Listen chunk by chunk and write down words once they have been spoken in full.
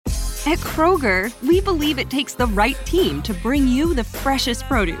At Kroger, we believe it takes the right team to bring you the freshest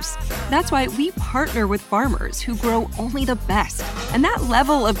produce. That's why we partner with farmers who grow only the best. And that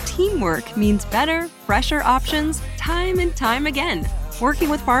level of teamwork means better, fresher options time and time again.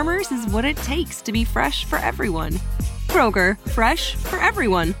 Working with farmers is what it takes to be fresh for everyone. Kroger, fresh for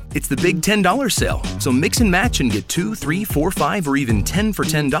everyone. It's the big $10 sale, so mix and match and get 2, 3, 4, 5, or even 10 for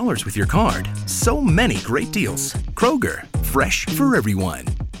 $10 with your card. So many great deals. Kroger, fresh for everyone.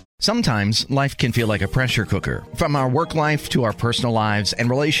 Sometimes life can feel like a pressure cooker. From our work life to our personal lives and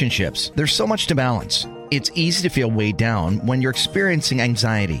relationships, there's so much to balance. It's easy to feel weighed down when you're experiencing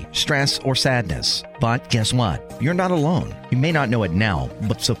anxiety, stress, or sadness. But guess what? You're not alone. You may not know it now,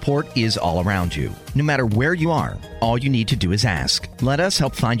 but support is all around you. No matter where you are, all you need to do is ask. Let us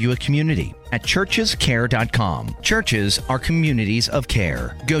help find you a community at churchescare.com. Churches are communities of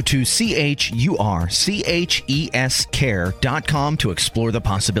care. Go to CHURCHES care.com to explore the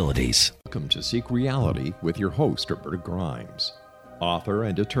possibilities. Welcome to Seek Reality with your host, Roberta Grimes. Author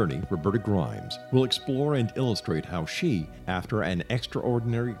and attorney Roberta Grimes will explore and illustrate how she, after an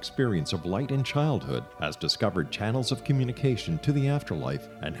extraordinary experience of light in childhood, has discovered channels of communication to the afterlife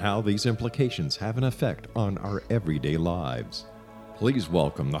and how these implications have an effect on our everyday lives. Please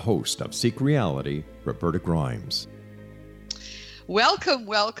welcome the host of Seek Reality, Roberta Grimes. Welcome,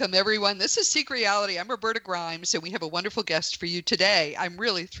 everyone. This is Seek Reality. I'm Roberta Grimes, and we have a wonderful guest for you today. I'm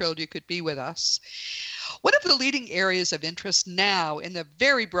really thrilled you could be with us. One of the leading areas of interest now in the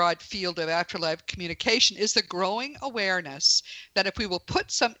very broad field of afterlife communication is the growing awareness that if we will put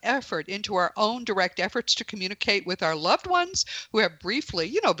some effort into our own direct efforts to communicate with our loved ones who have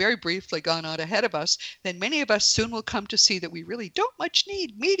briefly, very briefly gone on ahead of us, then many of us soon will come to see that we really don't much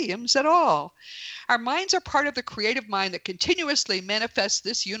need mediums at all. Our minds are part of the creative mind that continuously manifests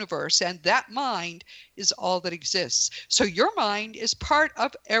this universe, and that mind is all that exists. So your mind is part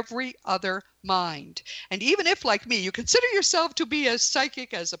of every other mind. And even if, like me, you consider yourself to be as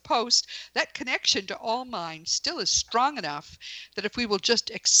psychic as a post, that connection to all minds still is strong enough that if we will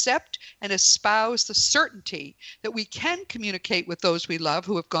just accept and espouse the certainty that we can communicate with those we love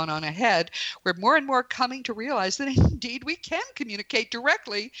who have gone on ahead, we're more and more coming to realize that indeed we can communicate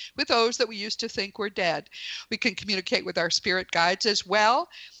directly with those that we used to think were dead. We can communicate with our spirit guides as well.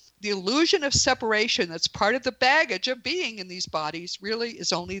 The illusion of separation that's part of the baggage of being in these bodies really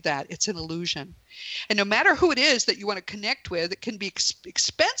is only that. It's an illusion. And no matter who it is that you want to connect with, it can be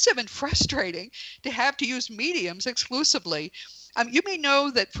expensive and frustrating to have to use mediums exclusively. You may know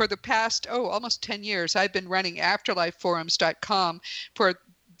that for the past, almost 10 years, I've been running afterlifeforums.com for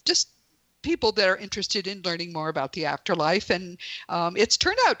just people that are interested in learning more about the afterlife. And it's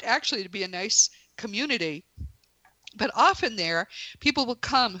turned out actually to be a nice community. But often there, people will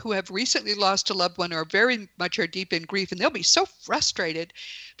come who have recently lost a loved one or very much are deep in grief, and they'll be so frustrated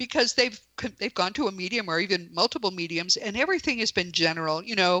because they've gone to a medium or even multiple mediums, and everything has been general.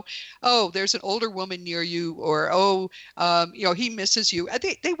 There's an older woman near you, or he misses you.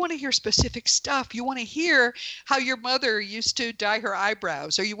 They want to hear specific stuff. You want to hear how your mother used to dye her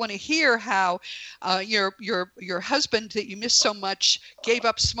eyebrows, or you want to hear how your husband that you miss so much gave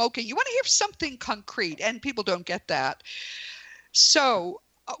up smoking. You want to hear something concrete, and people don't get that. So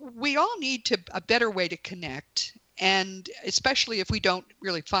we all need a better way to connect. And especially if we don't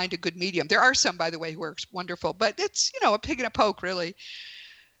really find a good medium. There are some, by the way, who are wonderful, but it's, a pig in a poke, really.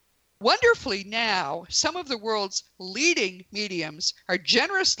 Wonderfully now, some of the world's leading mediums are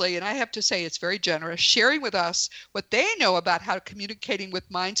generously, and I have to say it's very generous, sharing with us what they know about how communicating with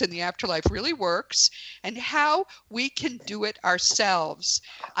minds in the afterlife really works and how we can do it ourselves.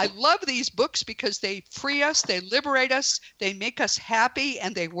 I love these books because they free us, they liberate us, they make us happy,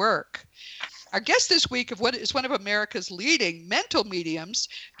 and they work. Our guest this week is one of America's leading mental mediums.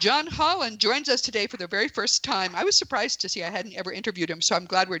 John Holland joins us today for the very first time. I was surprised to see I hadn't ever interviewed him, so I'm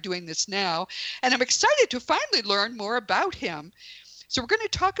glad we're doing this now. And I'm excited to finally learn more about him. So we're going to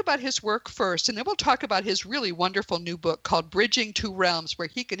talk about his work first, and then we'll talk about his really wonderful new book called Bridging Two Realms, where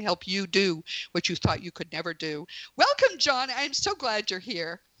he can help you do what you thought you could never do. Welcome, John. I'm so glad you're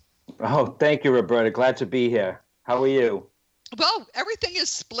here. Oh, thank you, Roberta. Glad to be here. How are you? Well, everything is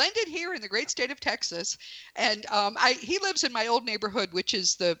splendid here in the great state of Texas. And he lives in my old neighborhood, which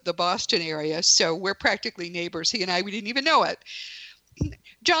is the Boston area. So we're practically neighbors. He and I, we didn't even know it.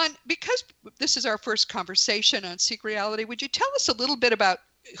 John, because this is our first conversation on Seek Reality, would you tell us a little bit about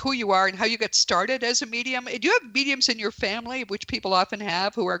who you are and how you got started as a medium? Do you have mediums in your family, which people often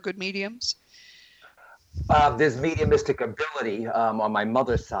have, who are good mediums? There's mediumistic ability on my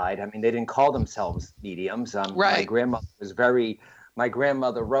mother's side. I mean, they didn't call themselves mediums. Right. My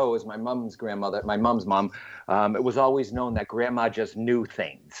grandmother Rose, my mom's mom, it was always known that grandma just knew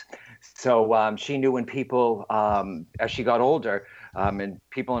things. So she knew when people, as she got older, and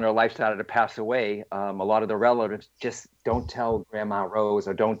people in her life started to pass away, a lot of the relatives just don't tell Grandma Rose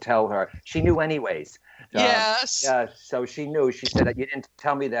or don't tell her. She knew anyways. Yes. Yeah, so she knew. She said, you didn't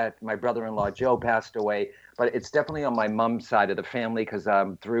tell me that my brother-in-law Joe passed away, but it's definitely on my mom's side of the family because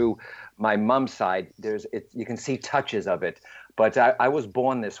through my mom's side, you can see touches of it. But I was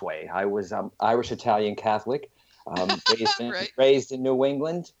born this way. I was Irish Italian Catholic, raised in New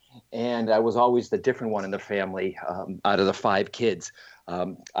England, and I was always the different one in the family out of the 5 kids.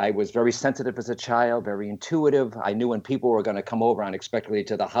 I was very sensitive as a child, very intuitive. I knew when people were going to come over unexpectedly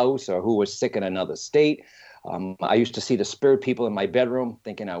to the house or who was sick in another state. I used to see the spirit people in my bedroom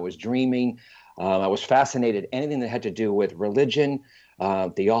thinking I was dreaming. I was fascinated. Anything that had to do with religion,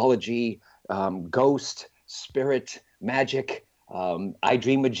 theology, ghost, spirit, magic. I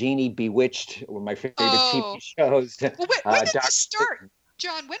Dream a Genie, Bewitched were my favorite TV shows. Well, when did this start?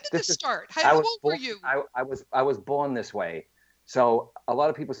 John, when did this start? How old were you? I was born this way. So a lot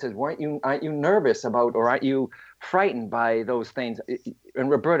of people said, aren't you nervous about, or aren't you frightened by those things? And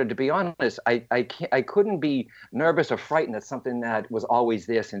Roberta, to be honest, I couldn't be nervous or frightened at something that was always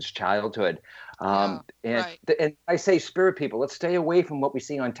there since childhood. And I say spirit people, let's stay away from what we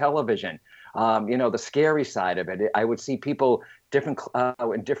see on television. The scary side of it. I would see people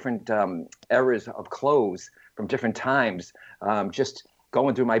in different eras of clothes from different times, just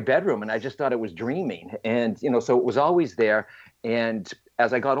going through my bedroom, and I just thought it was dreaming. And, so it was always there. And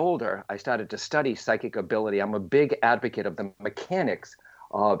as I got older, I started to study psychic ability. I'm a big advocate of the mechanics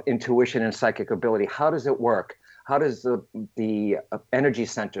of intuition and psychic ability. How does it work? How does the energy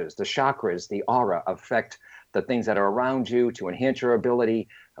centers, the chakras, the aura affect the things that are around you to enhance your ability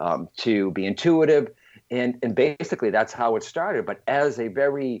to be intuitive? And basically that's how it started. But as a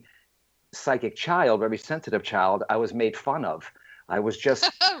very psychic child, very sensitive child, I was made fun of. I was just,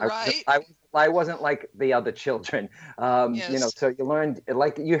 right. I wasn't like the other children. Yes. So you learned,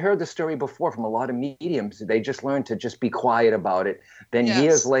 like you heard the story before from a lot of mediums, they just learned to just be quiet about it. Then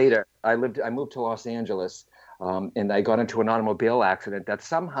years later, I moved to Los Angeles, and I got into an automobile accident that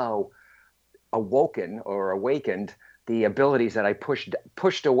somehow awakened the abilities that I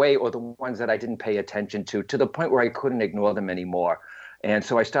pushed away, or the ones that I didn't pay attention to the point where I couldn't ignore them anymore. And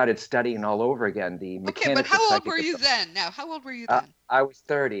so I started studying all over again the mechanics. Okay, but how old were you then? Now, how old were you then? I was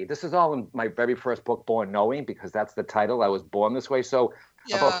 30. This is all in my very first book, Born Knowing, because that's the title. I was born this way. So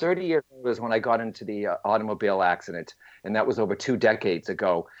about 30 years old was when I got into the automobile accident, and that was over 2 decades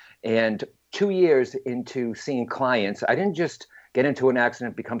ago. And 2 years into seeing clients, I didn't just get into an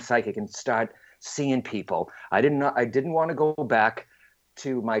accident, become psychic, and start seeing people. I didn't want to go back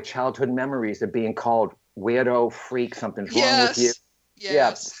to my childhood memories of being called weirdo, freak, something's wrong with you.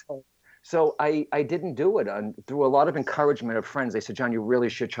 Yes. Yeah. So I didn't do it. Through a lot of encouragement of friends, they said, John, you really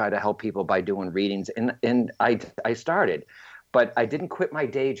should try to help people by doing readings. And I started, but I didn't quit my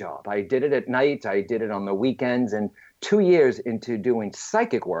day job. I did it at night. I did it on the weekends. And 2 years into doing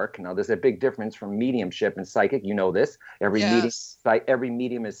psychic work, now there's a big difference from mediumship and psychic. You know this. Every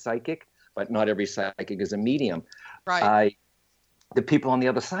medium is psychic, but not every psychic is a medium. Right. The people on the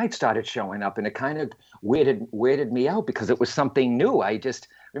other side started showing up, and it kind of weirded me out because it was something new. I just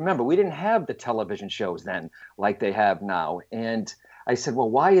remember we didn't have the television shows then like they have now. And I said, well,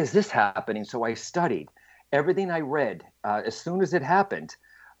 why is this happening? So I studied everything I read. As soon as it happened,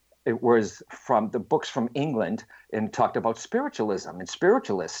 it was from the books from England, and talked about spiritualism and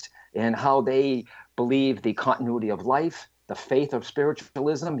spiritualists and how they believe the continuity of life, the faith of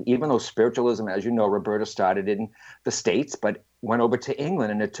spiritualism, even though spiritualism, as you know, Roberta, started in the States, but went over to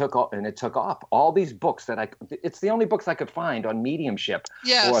England, and it took off. All these books it's the only books I could find on mediumship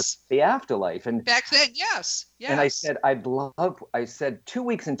or the afterlife. And back then, yes. And I said, I said 2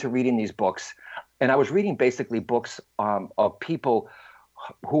 weeks into reading these books, and I was reading basically books of people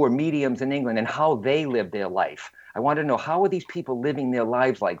who were mediums in England and how they lived their life. I wanted to know, how are these people living their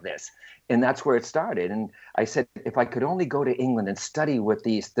lives like this? And that's where it started. And I said, if I could only go to England and study with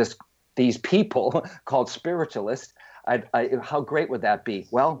these people called spiritualists, how great would that be?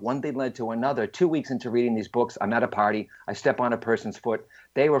 Well, one thing led to another. 2 weeks into reading these books, I'm at a party. I step on a person's foot.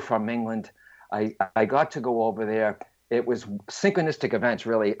 They were from England. I got to go over there. It was synchronistic events,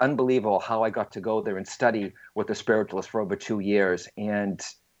 really unbelievable how I got to go there and study with the spiritualists for over 2 years. And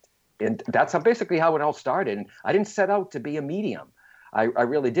that's basically how it all started. And I didn't set out to be a medium. I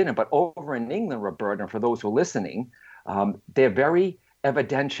really didn't. But over in England, Roberta, and for those who are listening, they're very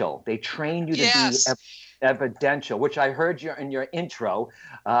evidential. They train you to be evidential, which I heard you in your intro,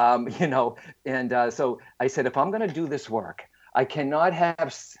 so I said, if I'm going to do this work, I cannot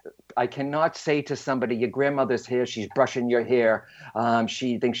have I cannot say to somebody, your grandmother's here, she's brushing your hair,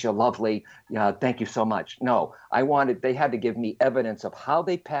 she thinks you're lovely, thank you so much. No, they had to give me evidence of how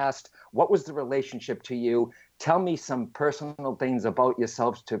they passed, what was the relationship to you, tell me some personal things about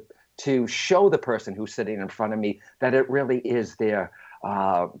yourselves to show the person who's sitting in front of me that it really is their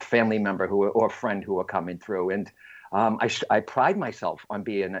family member or friend who are coming through. And I pride myself on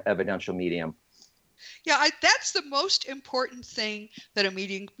being an evidential medium. Yeah, that's the most important thing that a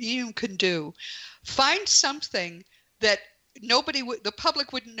medium can do. Find something that the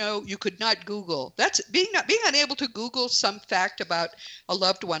public wouldn't know, you could not Google. That's being unable to Google some fact about a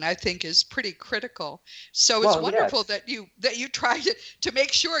loved one, I think, is pretty critical. So it's wonderful that you try to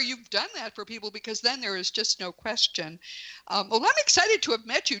make sure you've done that for people, because then there is just no question. Well, I'm excited to have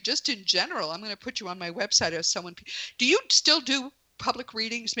met you just in general. I'm going to put you on my website as someone. Do you still do public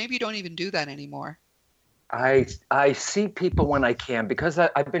readings? Maybe you don't even do that anymore. I see people when I can, because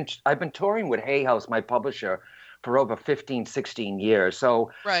I've been touring with Hay House, my publisher, for over 15, 16 years.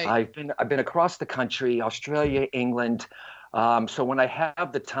 So right. I've been across the country, Australia, England. So when I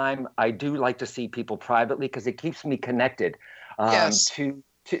have the time, I do like to see people privately, because it keeps me connected to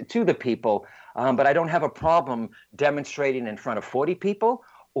the people. But I don't have a problem demonstrating in front of 40 people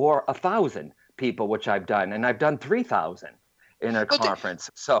or 1,000 people, which I've done. And I've done 3,000 in a conference.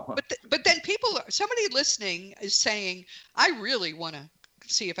 But then somebody listening is saying, I really want to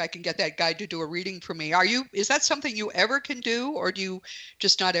see if I can get that guy to do a reading for me. Is that something you ever can do, or do you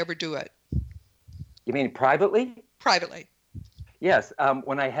just not ever do it? You mean privately? Privately. Yes.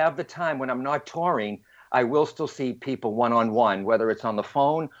 When I have the time, when I'm not touring, I will still see people one-on-one, whether it's on the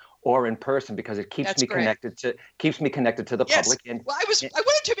phone or in person, because it keeps me connected to the public. And, well, I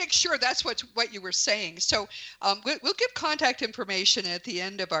wanted to make sure that's what you were saying. So we'll give contact information at the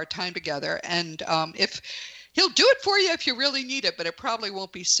end of our time together, and if he'll do it for you if you really need it, but it probably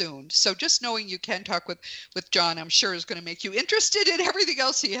won't be soon. So just knowing you can talk with John, I'm sure, is going to make you interested in everything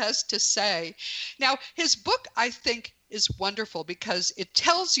else he has to say. Now, his book, I think, is wonderful because it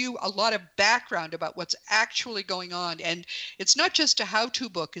tells you a lot of background about what's actually going on. And it's not just a how-to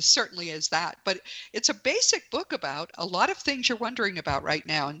book, as certainly as that, but it's a basic book about a lot of things you're wondering about right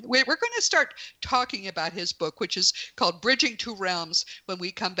now. And we're going to start talking about his book, which is called Bridging Two Realms, when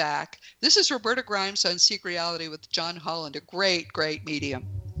we come back. This is Roberta Grimes on Seek Reality with John Holland, a great, great medium.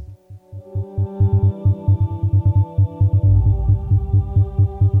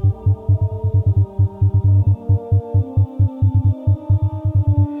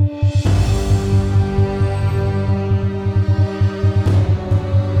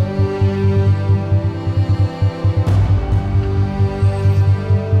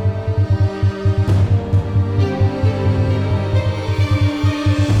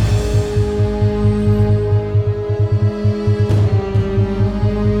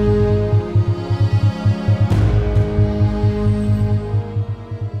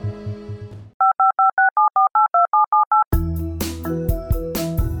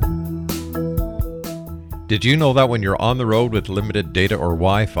 Did you know that when you're on the road with limited data or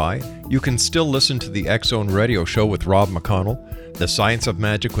Wi-Fi, you can still listen to the X-Zone Radio Show with Rob McConnell, The Science of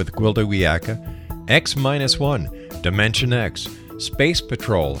Magic with Gwilda Wiyaka, X-1, Dimension X, Space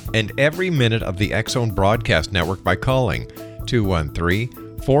Patrol, and every minute of the X-Zone Broadcast Network by calling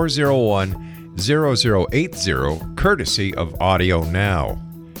 213-401-0080, courtesy of Audio Now.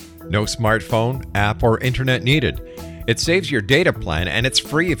 No smartphone, app, or internet needed. It saves your data plan, and it's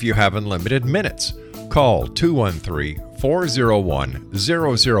free if you have unlimited minutes. Call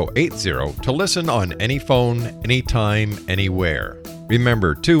 213-401-0080 to listen on any phone, anytime, anywhere.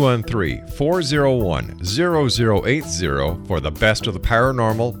 Remember 213-401-0080 for the best of the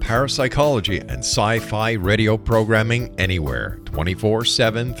paranormal, parapsychology, and sci-fi radio programming anywhere,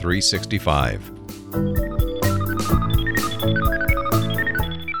 24/7, 365.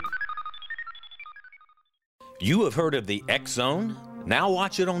 You have heard of the X-Zone? Now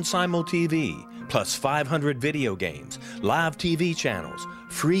watch it on Simul TV. Plus 500 video games, live TV channels,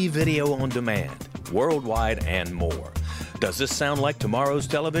 free video on demand, worldwide, and more. Does this sound like tomorrow's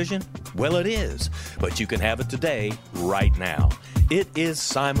television? Well, it is, but you can have it today, right now. It is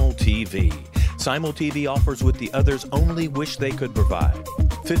Simul TV. Simul TV offers what the others only wish they could provide.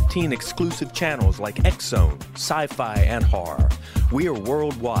 15 exclusive channels like X-Zone, sci-fi, and horror. We are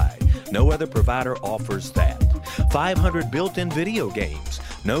worldwide. No other provider offers that. 500 built-in video games.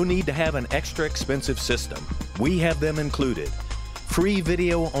 No need to have an extra expensive system. We have them included. Free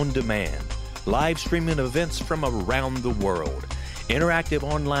video on demand. Live streaming events from around the world. Interactive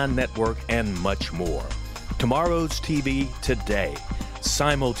online network, and much more. Tomorrow's TV today.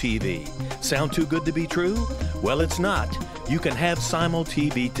 Simul TV. Sound too good to be true? Well, it's not. You can have Simul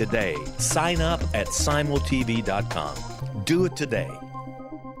TV today. Sign up at simultv.com. Do it today.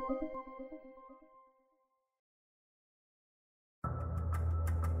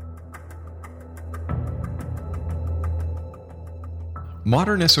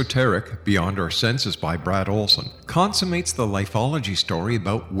 Modern Esoteric, Beyond Our Senses by Brad Olson, consummates the lifeology story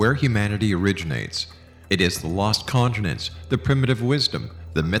about where humanity originates. It is the lost continents, the primitive wisdom,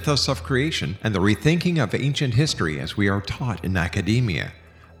 the mythos of creation, and the rethinking of ancient history as we are taught in academia.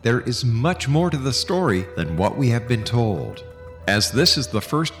 There is much more to the story than what we have been told. As this is the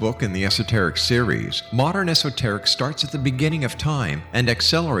first book in the Esoteric series, Modern Esoteric starts at the beginning of time and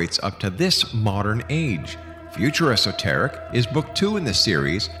accelerates up to this modern age. Future Esoteric is book 2 in the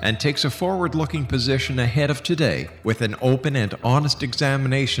series and takes a forward-looking position ahead of today with an open and honest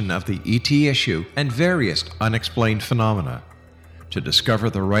examination of the ET issue and various unexplained phenomena. To discover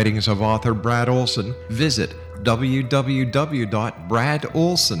the writings of author Brad Olson, visit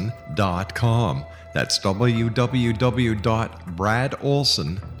www.bradolson.com. That's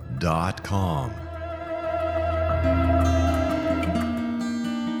www.bradolson.com.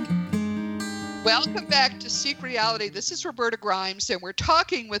 Welcome back to Seek Reality. This is Roberta Grimes, and we're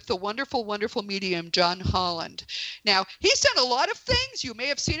talking with the wonderful, wonderful medium, John Holland. Now, he's done a lot of things. You may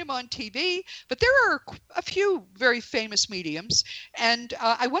have seen him on TV, but there are a few very famous mediums, and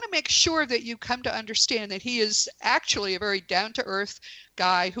I want to make sure that you come to understand that he is actually a very down-to-earth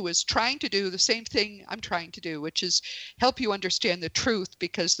guy who is trying to do the same thing I'm trying to do, which is help you understand the truth,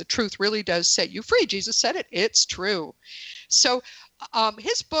 because the truth really does set you free. Jesus said it. It's true. So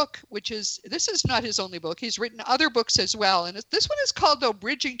his book, this is not his only book. He's written other books as well. And this one is called, though,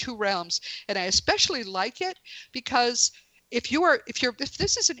 Bridging Two Realms. And I especially like it because if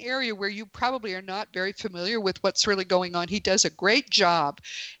this is an area where you probably are not very familiar with what's really going on, he does a great job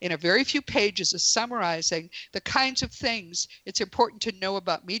in a very few pages of summarizing the kinds of things it's important to know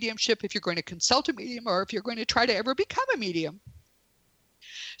about mediumship if you're going to consult a medium or if you're going to try to ever become a medium.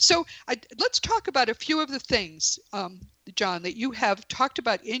 So let's talk about a few of the things, John, that you have talked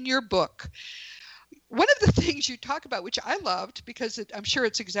about in your book. One of the things you talk about, which I loved because I'm sure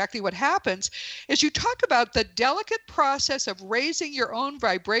it's exactly what happens, is you talk about the delicate process of raising your own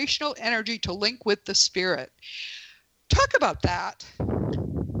vibrational energy to link with the spirit. Talk about that.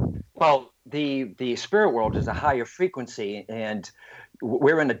 Well, the spirit world is a higher frequency, and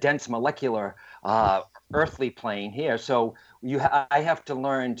we're in a dense molecular earthly plane here. So I had to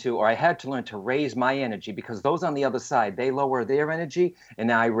learn to raise my energy, because those on the other side, they lower their energy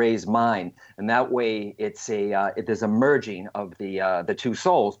and I raise mine. And that way there's a merging of the two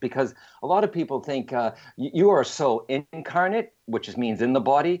souls, because a lot of people think you are a soul incarnate, which means in the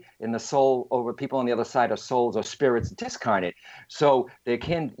body, and the soul over people on the other side are souls or spirits discarnate. So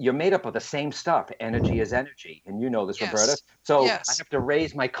you're made up of the same stuff. Energy is energy. And you know this, yes. Roberta. So yes. I have to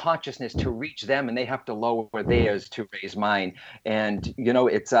raise my consciousness to reach them, and they have to lower theirs to raise mine. And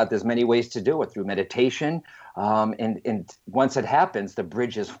it's there's many ways to do it, through meditation. And once it happens, the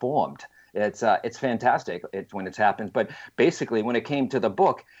bridge is formed. It's fantastic when it happens. But basically, when it came to the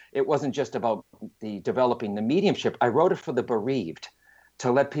book, it wasn't just about developing the mediumship. I wrote it for the bereaved, to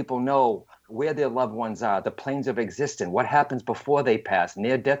let people know where their loved ones are, the planes of existence, what happens before they pass,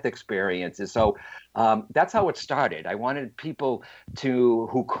 near-death experiences. So that's how it started. I wanted people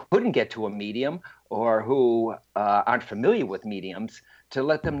who couldn't get to a medium or who aren't familiar with mediums, to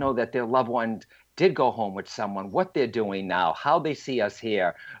let them know that their loved one did go home with someone, what they're doing now, how they see us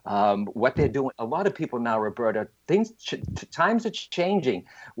here, what they're doing. A lot of people now, Roberta, times are changing,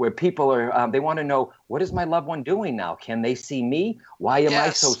 where people are, they want to know, what is my loved one doing now? Can they see me? Why am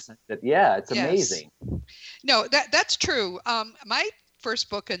I so sensitive? Yeah, it's amazing. No, that's true. My first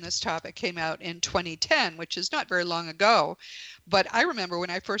book in this topic came out in 2010, which is not very long ago. But I remember when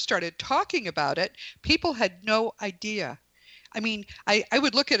I first started talking about it, people had no idea. I mean, I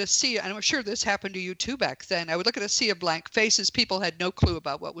would look at a sea, and I'm sure this happened to you too back then. I would look at a sea of blank faces. People had no clue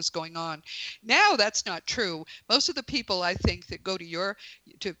about what was going on. Now that's not true. Most of the people, I think, that go to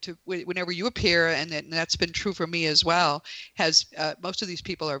whenever you appear, and that's been true for me as well, most of these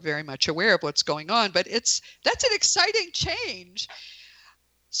people are very much aware of what's going on. But that's an exciting change.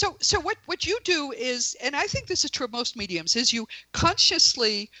 So what you do is, and I think this is true of most mediums, is you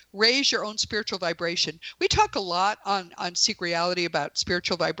consciously raise your own spiritual vibration. We talk a lot on Seek Reality about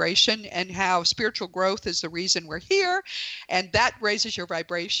spiritual vibration and how spiritual growth is the reason we're here, and that raises your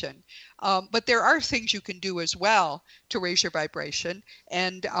vibration. But there are things you can do as well to raise your vibration,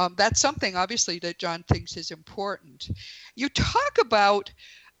 and that's something, obviously, that John thinks is important. You talk about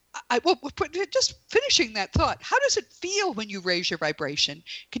just finishing that thought, how does it feel when you raise your vibration?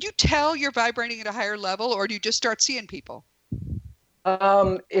 Can you tell you're vibrating at a higher level, or do you just start seeing people?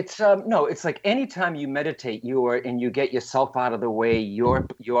 It's no, it's like anytime you meditate, you get yourself out of the way, your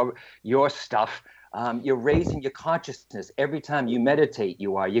stuff. You're raising your consciousness every time you meditate.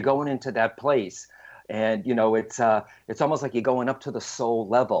 You're going into that place, and it's almost like you're going up to the soul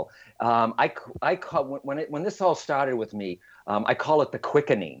level. I call when this all started with me, I call it the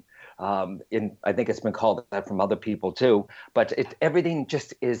quickening. I think it's been called that from other people too. But everything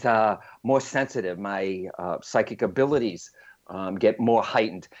just is more sensitive. My psychic abilities get more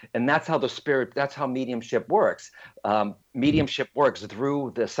heightened, and that's how mediumship works. Mediumship works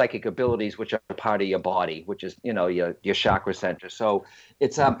through the psychic abilities, which are part of your body, which is your chakra center. So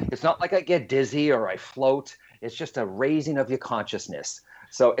it's not like I get dizzy or I float. It's just a raising of your consciousness.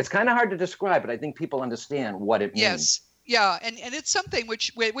 So it's kind of hard to describe, but I think people understand what it means. Yes. Yeah, and it's something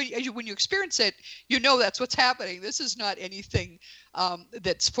which when you experience it, that's what's happening. This is not anything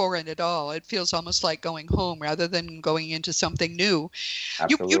that's foreign at all. It feels almost like going home rather than going into something new.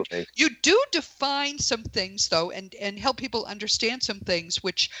 Absolutely. You do define some things, though, and help people understand some things,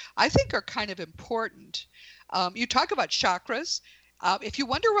 which I think are kind of important. You talk about chakras. If you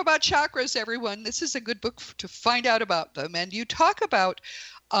wonder about chakras, everyone, this is a good book to find out about them. And you talk about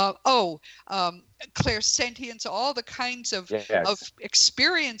clairsentience, all the kinds of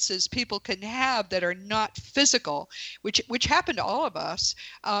experiences people can have that are not physical, which happen to all of us.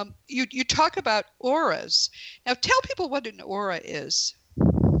 You talk about auras. Now, tell people what an aura is.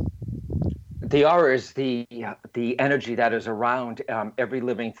 The aura is the energy that is around every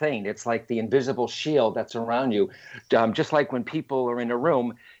living thing. It's like the invisible shield that's around you. Just like when people are in a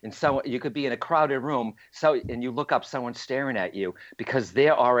room and you could be in a crowded room, and you look up, someone's staring at you because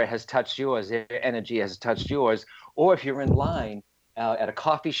their aura has touched yours, their energy has touched yours. Or if you're in line at a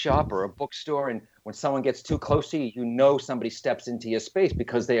coffee shop or a bookstore, and when someone gets too close to you, somebody steps into your space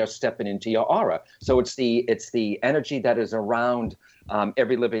because they are stepping into your aura. So it's the energy that is around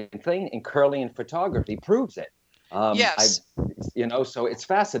every living thing, and Kirlian photography proves it. Yes. So it's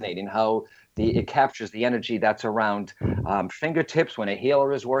fascinating how it captures the energy that's around fingertips when a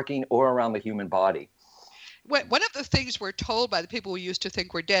healer is working, or around the human body. One of the things we're told by the people we used to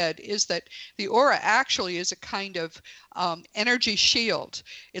think were dead is that the aura actually is a kind of energy shield.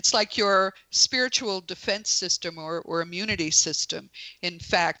 It's like your spiritual defense system or immunity system. In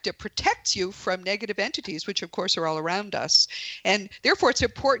fact, it protects you from negative entities, which of course are all around us. And therefore, it's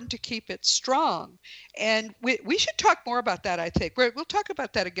important to keep it strong. And we should talk more about that, I think. We'll talk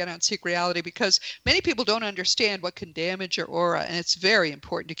about that again on Seek Reality, because many people don't understand what can damage your aura. And it's very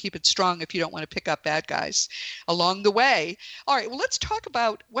important to keep it strong if you don't want to pick up bad guys along the way. All right, well, let's talk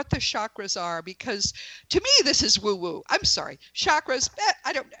about what the chakras are, because to me, this is woo-woo. I'm sorry. Chakras,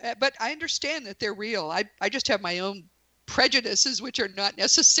 but I understand that they're real. I just have my own prejudices, which are not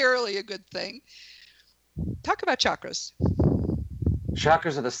necessarily a good thing. Talk about chakras.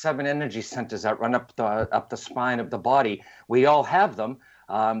 Chakras are the 7 energy centers that run up the spine of the body. We all have them.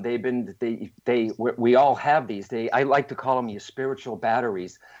 We all have these. I like to call them your spiritual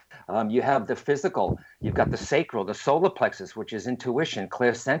batteries. You have the physical. You've got the sacral, the solar plexus, which is intuition,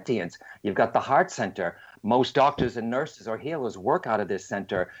 clairsentience. You've got the heart center. Most doctors and nurses or healers work out of this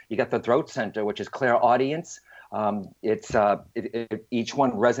center. You got the throat center, which is clairaudience. Each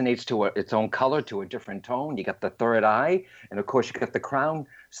one resonates to its own color, to a different tone. You got the third eye, and of course you got the crown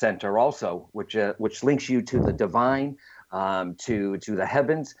center also, which links you to the divine, to the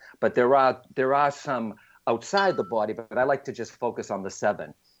heavens. But there are some outside the body, but I like to just focus on the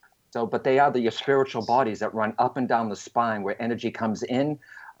 7. But they are your spiritual bodies that run up and down the spine, where energy comes in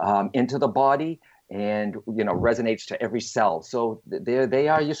into the body and resonates to every cell. So they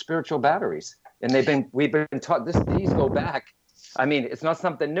are your spiritual batteries. And we've been taught this. These go back. I mean, it's not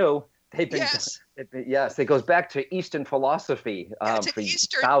something new. They've been yes. It goes back to Eastern philosophy for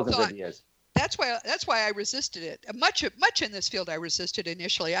thousands of years. That's why I resisted it. Much in this field I resisted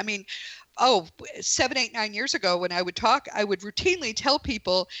initially. I mean, 7, 8, 9 years ago when I would talk, I would routinely tell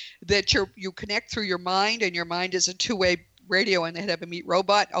people that you connect through your mind, and your mind is a two-way radio, and they'd have a meet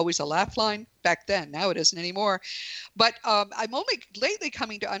robot, always a laugh line back then. Now it isn't anymore. But I'm only lately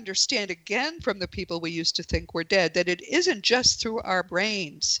coming to understand again from the people we used to think were dead that it isn't just through our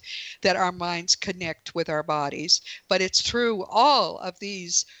brains that our minds connect with our bodies, but it's through all of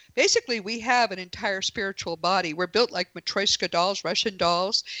these. Basically, we have an entire spiritual body. We're built like Matryoshka dolls, Russian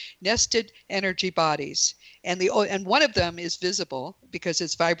dolls, nested energy bodies. And one of them is visible because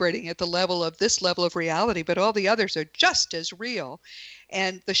it's vibrating at the level of this level of reality, but all the others are just as real.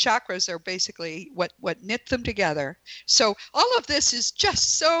 And the chakras are basically what knit them together. So all of this is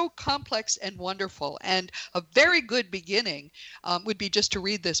just so complex and wonderful. And a very good beginning would be just to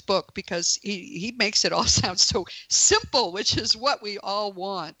read this book, because he makes it all sound so simple, which is what we all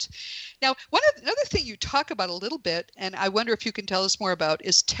want. Now, another thing you talk about a little bit, and I wonder if you can tell us more about,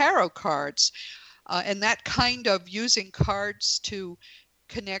 is tarot cards, and that kind of using cards to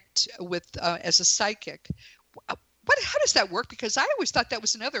connect with as a psychic. How does that work? Because I always thought that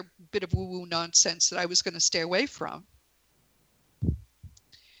was another bit of woo-woo nonsense that I was going to stay away from.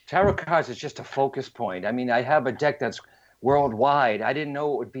 Tarot cards is just a focus point. I mean, I have a deck that's worldwide. I didn't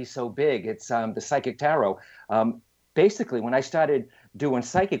know it would be so big. It's the Psychic Tarot. Basically, when I started doing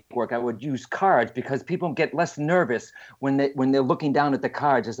psychic work, I would use cards because people get less nervous when they're looking down at the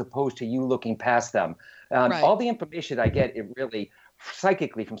cards as opposed to you looking past them. Right. All the information I get, it really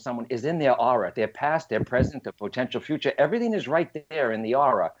psychically from someone is in their aura, their past, their present, their potential future. Everything is right there in the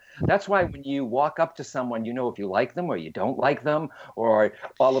aura. That's why when you walk up to someone, you know if you like them or you don't like them, or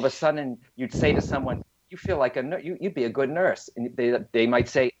all of a sudden you'd say to someone, you feel like you'd be a good nurse. And they might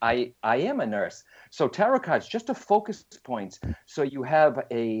say, I am a nurse. So tarot cards, just a focus points. So you have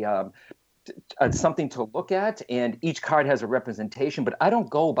something to look at, and each card has a representation, but I don't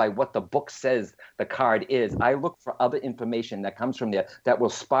go by what the book says the card is. I look for other information that comes from there that will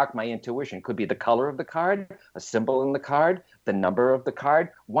spark my intuition. Could be the color of the card, a symbol in the card, the number of the card,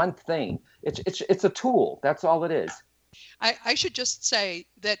 one thing. It's a tool. That's all it is. I should just say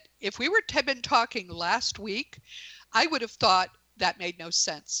that if we had been talking last week, I would have thought that made no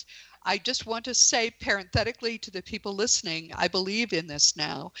sense. I just want to say parenthetically to the people listening, I believe in this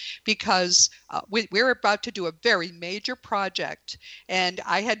now, because we're about to do a very major project, and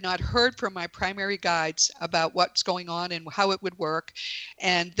I had not heard from my primary guides about what's going on and how it would work.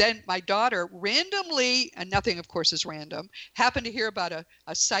 And then my daughter randomly, and nothing of course is random, happened to hear about a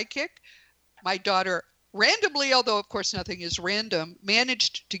psychic. My daughter randomly, although of course nothing is random,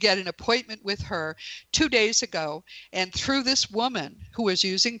 managed to get an appointment with her 2 days ago. And through this woman who was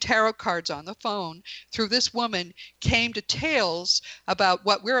using tarot cards on the phone, through this woman came details about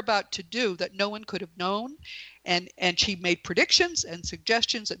what we're about to do that no one could have known. And she made predictions and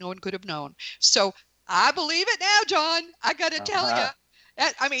suggestions that no one could have known. So I believe it now, John. I got to tell you.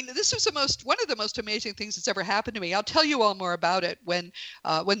 I mean, this was one of the most amazing things that's ever happened to me. I'll tell you all more about it when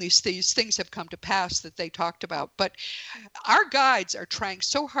these things have come to pass that they talked about. But our guides are trying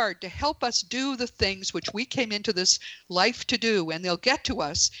so hard to help us do the things which we came into this life to do, and they'll get to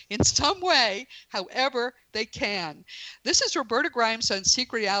us in some way, however they can. This is Roberta Grimes on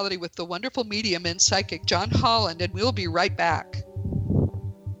Seek Reality with the wonderful medium and psychic John Holland, and we'll be right back.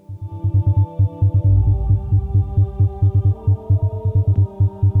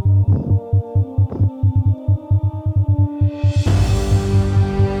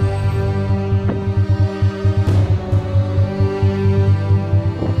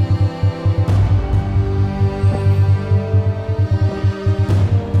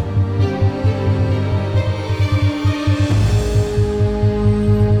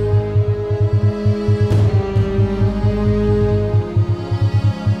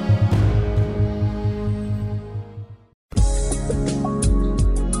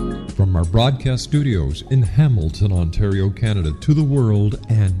 Broadcast studios in Hamilton, Ontario, Canada, to the world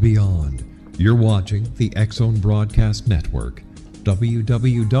and beyond. You're watching the X-Zone Broadcast Network, www.xzbn.net.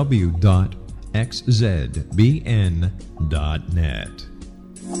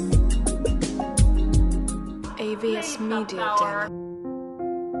 AVS Media Den.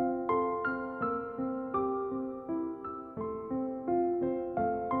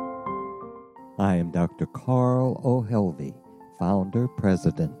 I am Dr. Carl O'Helvey, founder,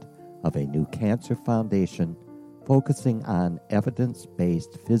 president of a new cancer foundation focusing on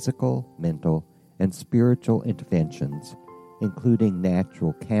evidence-based physical, mental, and spiritual interventions, including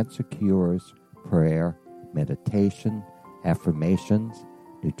natural cancer cures, prayer, meditation, affirmations,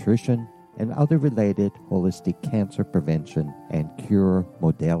 nutrition, and other related holistic cancer prevention and cure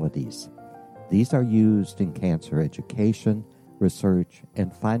modalities. These are used in cancer education, research,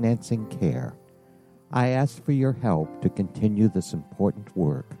 and financing care. I ask for your help to continue this important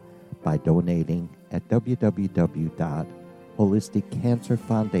work by donating at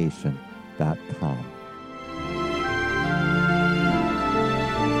www.holisticcancerfoundation.com.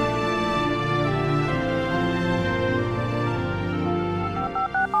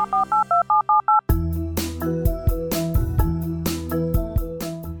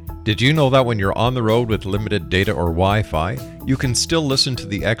 Did you know that when you're on the road with limited data or Wi-Fi, you can still listen to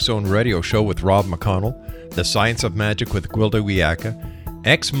the X-Zone Radio Show with Rob McConnell, The Science of Magic with Gwilda Wiyaka,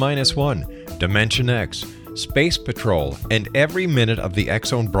 X-1, Dimension X, Space Patrol, and every minute of the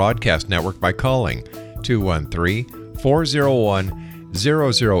X-Zone Broadcast Network by calling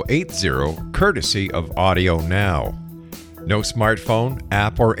 213-401-0080, courtesy of Audio Now. No smartphone,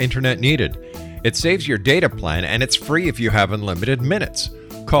 app, or internet needed. It saves your data plan, and it's free if you have unlimited minutes.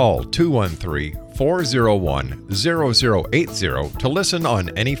 Call 213-401-0080 to listen on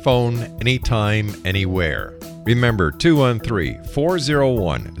any phone, anytime, anywhere. Remember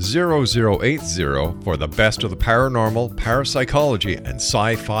 213-401-0080 for the best of the paranormal, parapsychology, and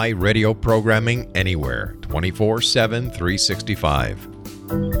sci-fi radio programming anywhere, 24/7, 365.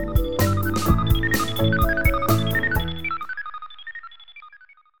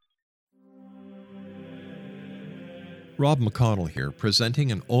 Rob McConnell here,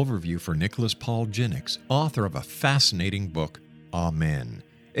 presenting an overview for Nicholas Paul Jennings, author of a fascinating book, Amen.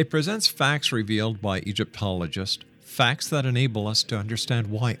 It presents facts revealed by Egyptologists, facts that enable us to understand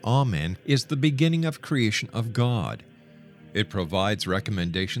why Amen is the beginning of creation of God. It provides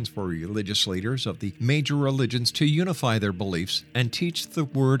recommendations for religious leaders of the major religions to unify their beliefs and teach the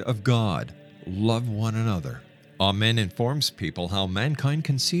Word of God. Love one another. Amen informs people how mankind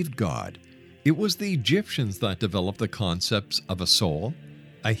conceived God. It was the Egyptians that developed the concepts of a soul,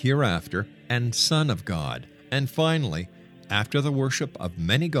 a hereafter, and Son of God. And finally, after the worship of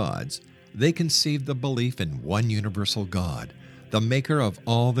many gods, they conceived the belief in one universal God, the maker of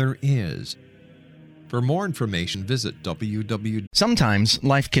all there is. For more information, visit www. Sometimes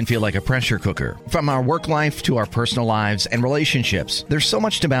life can feel like a pressure cooker. From our work life to our personal lives and relationships, there's so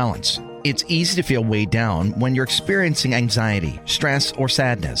much to balance. It's easy to feel weighed down when you're experiencing anxiety, stress, or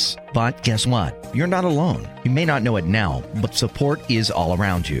sadness. But guess what? You're not alone. You may not know it now, but support is all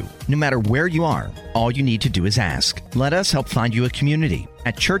around you. No matter where you are, all you need to do is ask. Let us help find you a community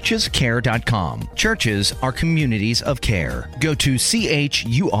at churchescare.com. Churches are communities of care. Go to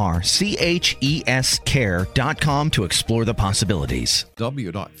CHURCHEScare.com to explore the possibilities.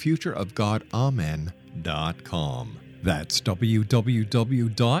 www.futureofgodamen.com. That's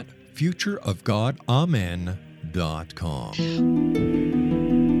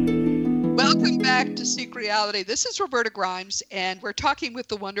www.futureofgodamen.com. Welcome back to Seek Reality. This is Roberta Grimes, and we're talking with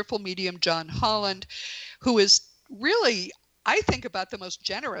the wonderful medium John Holland, who is really, I think, about the most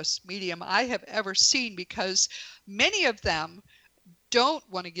generous medium I have ever seen, because many of them don't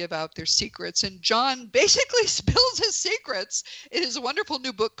want to give out their secrets. And John basically spills his secrets in his wonderful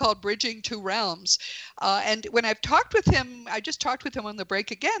new book called Bridging Two Realms. And when I've talked with him, I just talked with him on the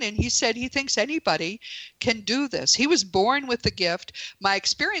break again, and he said he thinks anybody can do this. He was born with the gift. My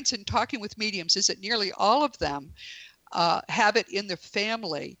experience in talking with mediums is that nearly all of them have it in their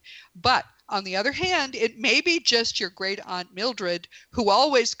family. But on the other hand, it may be just your great aunt Mildred, who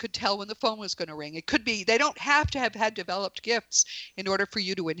always could tell when the phone was going to ring. It could be, they don't have to have had developed gifts in order for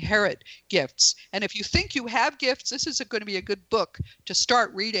you to inherit gifts. And if you think you have gifts, this is going to be a good book to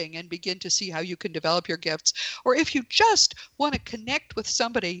start reading and begin to see how you can develop your gifts. Or if you just want to connect with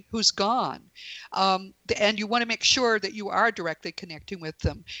somebody who's gone, and you want to make sure that you are directly connecting with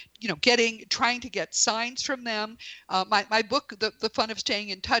them, trying to get signs from them. My book, The Fun of Staying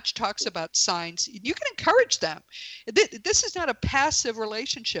in Touch, talks about signs. You can encourage them. This is not a passive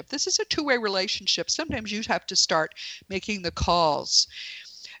relationship. This is a two-way relationship. Sometimes you have to start making the calls.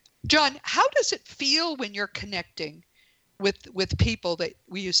 John, how does it feel when you're connecting with people that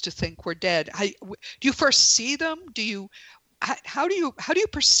we used to think were dead? Do you first see them? How do you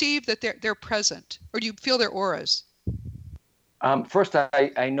perceive that they're present, or do you feel their auras? First,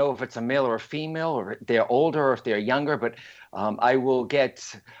 I know if it's a male or a female, or if they're older or if they're younger, but I will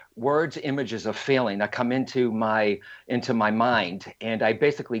get words, images of feeling that come into my mind, and I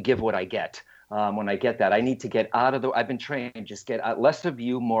basically give what I get. When I get that, I need to get out of I've been trained, just get out, less of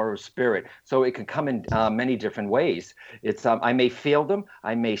you, more of spirit. So it can come in many different ways. It's I may feel them,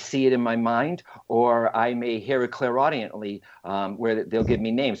 I may see it in my mind, or I may hear it clairaudiently where they'll give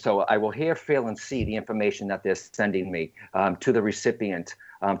me names. So I will hear, feel, and see the information that they're sending me to the recipient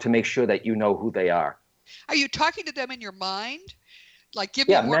to make sure that you know who they are. Are you talking to them in your mind? Like, give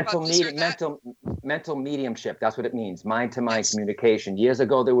me more about this or that? mental mediumship. That's what it means. Mind-to-mind communication. Years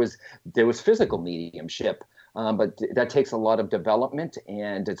ago, there was physical mediumship, but that takes a lot of development,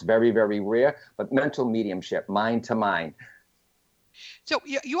 and it's very, very rare. But mental mediumship, mind-to-mind. So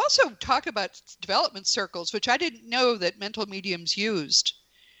you also talk about development circles, which I didn't know that mental mediums used.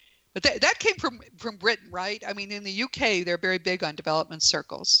 But that came from Britain, right? I mean, in the UK, they're very big on development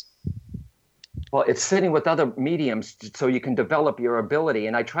circles. Well, it's sitting with other mediums so you can develop your ability.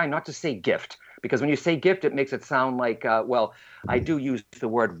 And I try not to say gift, Because when you say gift, it makes it sound like, well, I do use the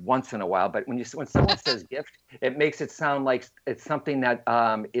word once in a while, but when someone says gift, it makes it sound like it's something that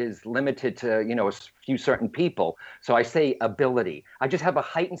is limited to, a few certain people. So I say ability. I just have a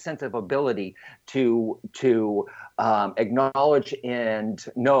heightened sense of ability to acknowledge and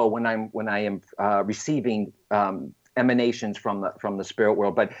know when I am receiving emanations from the spirit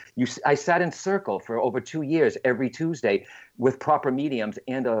world. But I sat in circle for over 2 years every Tuesday with proper mediums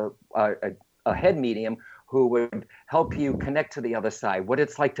and a head medium who would help you connect to the other side, what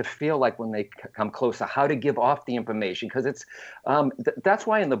it's like to feel like when they come closer, how to give off the information. Because it's that's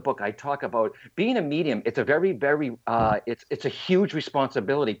why in the book I talk about being a medium. It's a very, very it's a huge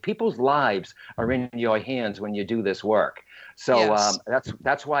responsibility. People's lives are in your hands when you do this work. So Yes.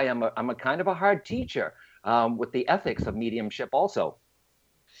 That's why I'm a kind of a hard teacher with the ethics of mediumship also.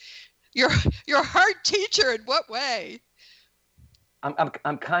 You're a hard teacher in what way?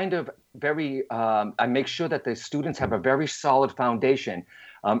 I'm kind of very, I make sure that the students have a very solid foundation.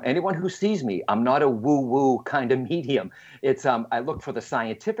 Anyone who sees me, I'm not a woo-woo kind of medium. It's I look for the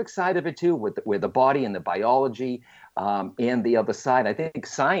scientific side of it too, with the body and the biology, and the other side. I think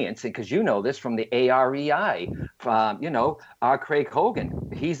science, because you know this from the AREI, R. Craig Hogan,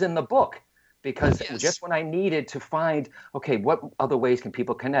 he's in the book. Because Yes. just when I needed to find, okay, what other ways can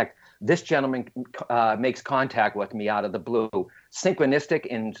people connect? This gentleman makes contact with me out of the blue, synchronistic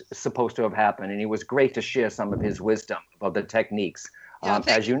and supposed to have happened. And he was great to share some of his wisdom about the techniques,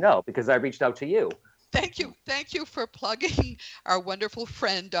 as you know, because I reached out to you. Thank you. Thank you for plugging our wonderful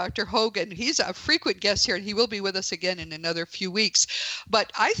friend, Dr. Hogan. He's a frequent guest here, and he will be with us again in another few weeks.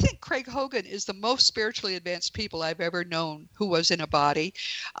 But I think Craig Hogan is the most spiritually advanced people I've ever known who was in a body.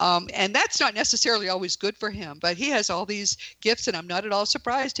 And that's not necessarily always good for him, but he has all these gifts, and I'm not at all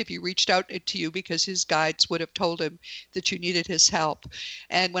surprised if he reached out to you because his guides would have told him that you needed his help.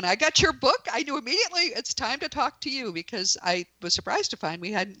 And when I got your book, I knew immediately it's time to talk to you because I was surprised to find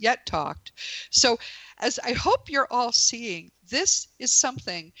we hadn't yet talked. So, as I hope you're all seeing, this is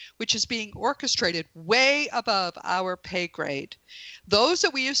something which is being orchestrated way above our pay grade. Those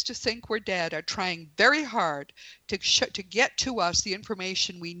that we used to think were dead are trying very hard to get to us the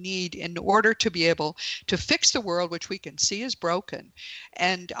information we need in order to be able to fix the world, which we can see is broken.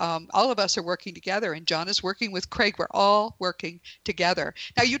 And all of us are working together, and John is working with Craig. We're all working together.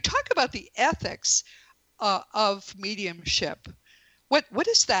 Now, you talk about the ethics of mediumship. What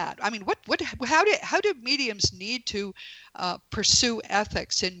is that? I mean, how do mediums need to pursue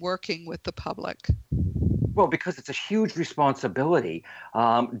ethics in working with the public? Well, because it's a huge responsibility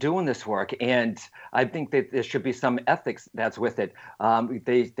doing this work, and I think that there should be some ethics that's with it.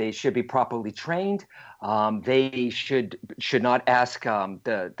 They should be properly trained. They should not ask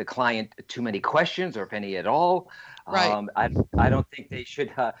the client too many questions, or if any at all. Right. I don't think they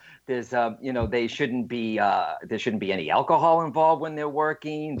should. There shouldn't be any alcohol involved when they're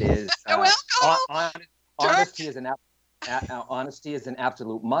working. There's no alcohol. Honesty is an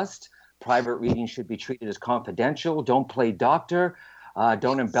absolute must. Private readings should be treated as confidential. Don't play doctor.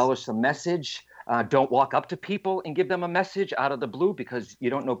 Don't embellish the message. Don't walk up to people and give them a message out of the blue because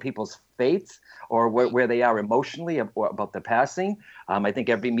you don't know people's faiths or where they are emotionally or about the passing. I think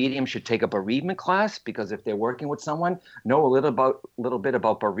every medium should take a bereavement class because if they're working with someone, know a little bit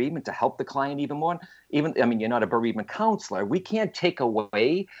about bereavement to help the client even more. You're not a bereavement counselor. We can't take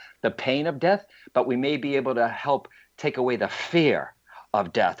away the pain of death, but we may be able to help take away the fear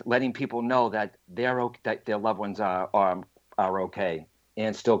of death, letting people know that that their loved ones are okay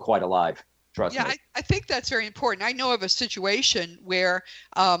and still quite alive. Trust me. I think that's very important. I know of a situation where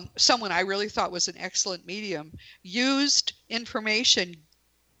someone I really thought was an excellent medium used information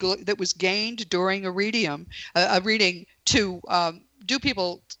that was gained during a reading to do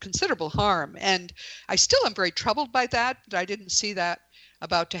people considerable harm. And I still am very troubled by that I didn't see that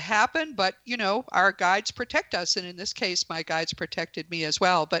about to happen, but our guides protect us, and in this case my guides protected me as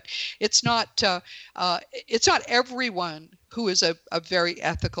well. But it's not everyone who is a very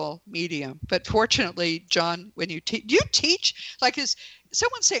ethical medium. But fortunately, John, when you teach, like, is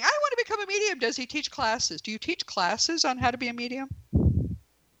someone saying, I want to become a medium, does he teach classes? Do you teach classes on how to be a medium?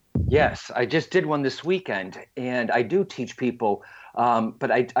 Yes, I just did one this weekend, and I do teach people,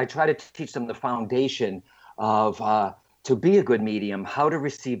 but I try to teach them the foundation of to be a good medium, how to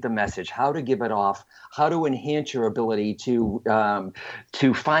receive the message, how to give it off, how to enhance your ability to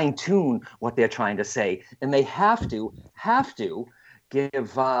fine tune what they're trying to say. And they have to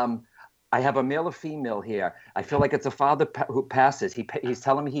give, I have a male or female here. I feel like it's a father who passes. He's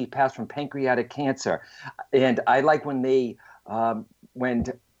telling me he passed from pancreatic cancer. And I like when they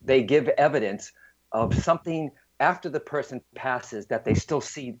give evidence of something after the person passes that they still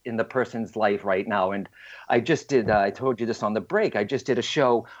see in the person's life right now. And I just did, I told you this on the break, I just did a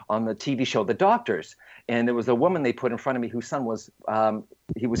show on the TV show The Doctors. And there was a woman they put in front of me whose son was,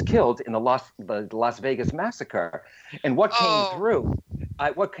 he was killed in the Las Vegas massacre. And what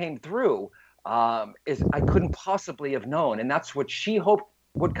came through, is I couldn't possibly have known. And that's what she hoped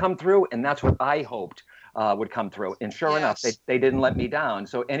would come through, and that's what I hoped would come through. And sure enough, they didn't let me down.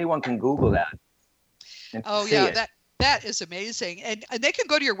 So anyone can Google that. That is amazing. And they can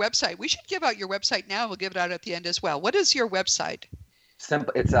go to your website. We should give out your website now. We'll give it out at the end as well. What is your website?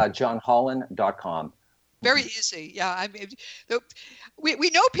 Simple. It's johnholland.com. Very easy. Yeah. I mean, we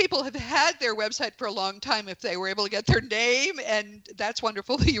know people have had their website for a long time if they were able to get their name, and that's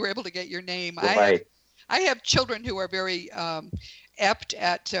wonderful that you were able to get your name. Right. I have children who are very apt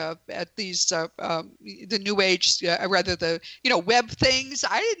at these the new age, rather the web things.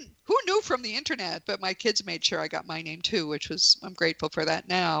 Who knew from the internet? But my kids made sure I got my name too, I'm grateful for that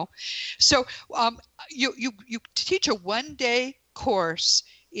now. So you teach a 1-day course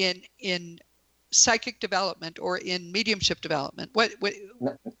in psychic development or in mediumship development. What?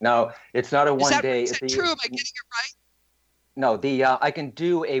 No, it's not a 1 day. Is that true? Am I getting it right? No, I can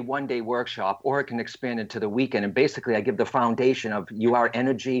do a 1-day workshop, or it can expand into the weekend. And basically, I give the foundation of you are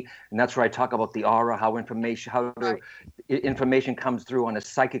energy, and that's where I talk about the aura, how information comes through on a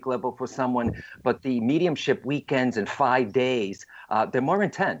psychic level for someone. But the mediumship weekends and 5 days, they're more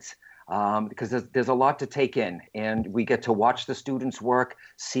intense. Because there's a lot to take in, and we get to watch the students work,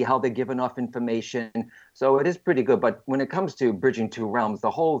 see how they're giving off information. So it is pretty good. But when it comes to bridging two realms,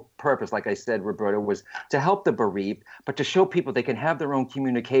 the whole purpose, like I said, Roberta, was to help the bereaved, but to show people they can have their own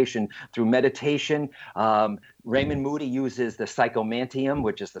communication through meditation. Raymond Moody uses the psychomantium,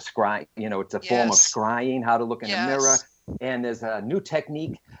 which is the scry. It's a form of scrying, how to look in a mirror. And there's a new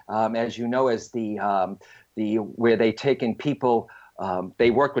technique, as you know, as the where they take in people. They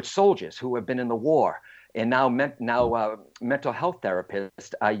work with soldiers who have been in the war, and now mental health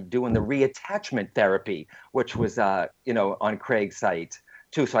therapists are doing the reattachment therapy, which was on Craig's site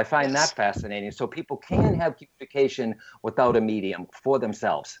too. So I find that fascinating. So people can have communication without a medium for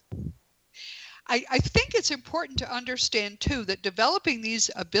themselves. I think it's important to understand, too, that developing these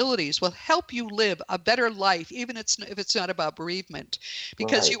abilities will help you live a better life, even if it's not about bereavement,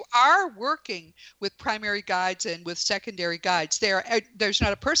 because you are working with primary guides and with secondary guides. There's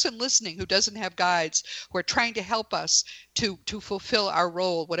not a person listening who doesn't have guides who are trying to help us to fulfill our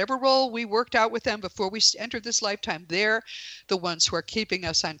role. Whatever role we worked out with them before we entered this lifetime, they're the ones who are keeping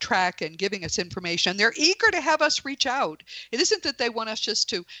us on track and giving us information. They're eager to have us reach out. It isn't that they want us just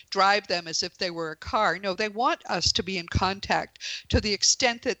to drive them as if they were a car. No, they want us to be in contact to the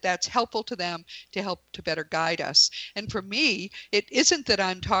extent that that's helpful to them to help to better guide us. And for me, it isn't that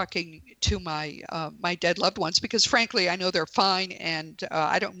I'm talking to my dead loved ones, because frankly, I know they're fine and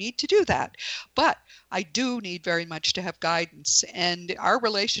I don't need to do that. But I do need very much to have guidance. And our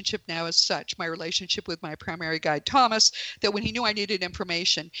relationship now is such, my relationship with my primary guide, Thomas, that when he knew I needed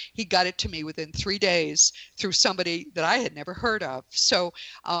information, he got it to me within 3 days through somebody that I had never heard of. So,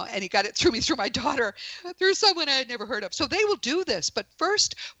 and he got it through my daughter, through someone I had never heard of. So they will do this. But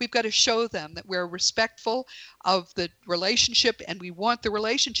first, we've got to show them that we're respectful of the relationship and we want the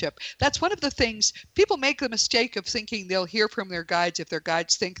relationship. That's one of the things people make the mistake of thinking they'll hear from their guides if their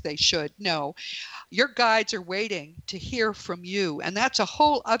guides think they should. No, your guides are waiting to hear from you. And that's a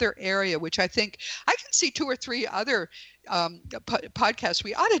whole other area, which I think I can see 2 or 3 other podcasts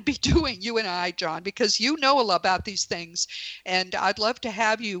we ought to be doing, you and I, John, because you know a lot about these things. And I'd love to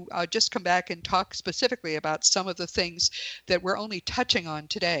have you just come back and talk specifically about some of the things that we're only touching on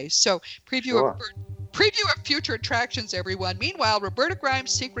today. So preview of future attractions, everyone. Meanwhile, Roberta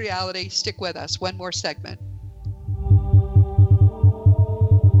Grimes, Seek Reality. Stick with us. One more segment.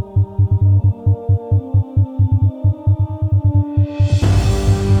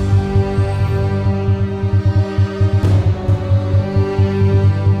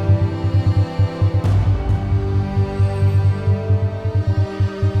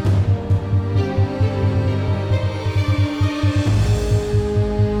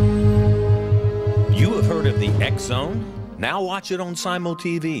 Zone? Now watch it on Simul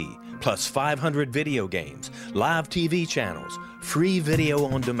TV, plus 500 video games, live TV channels, free video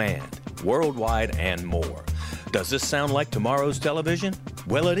on demand, worldwide, and more. Does this sound like tomorrow's television?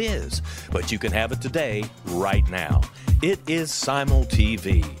 Well, it is, but you can have it today, right now. It is Simul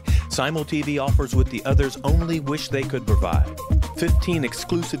TV. Simul TV offers what the others only wish they could provide. 15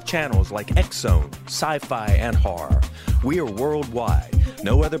 exclusive channels like X-Zone, Sci-Fi, and Horror. We are worldwide.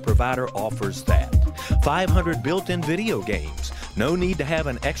 No other provider offers that. 500 built-in video games. No need to have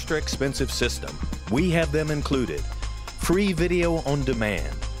an extra expensive system. We have them included. Free video on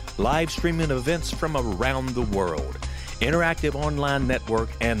demand, live streaming events from around the world, interactive online network,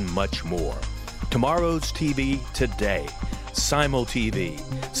 and much more. Tomorrow's TV today. Simul TV.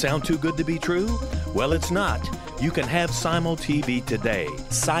 Sound too good to be true? Well, it's not. You can have Simul TV today.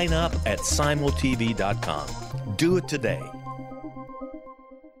 Sign up at simultv.com. Do it today.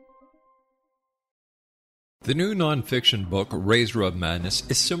 The new nonfiction book, Razor of Madness,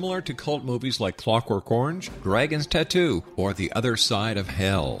 is similar to cult movies like Clockwork Orange, Dragon's Tattoo, or The Other Side of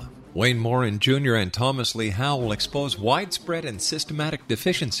Hell. Wayne Morin Jr. and Thomas Lee Howe will expose widespread and systematic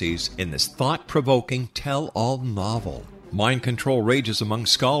deficiencies in this thought-provoking tell-all novel. Mind control rages among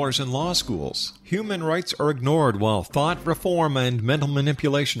scholars in law schools. Human rights are ignored while thought reform and mental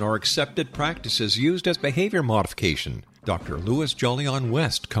manipulation are accepted practices used as behavior modification. Dr. Louis Jolyon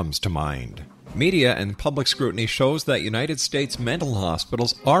West comes to mind. Media and public scrutiny shows that United States mental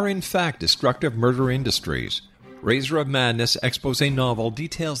hospitals are in fact destructive murder industries. Razor of Madness expose novel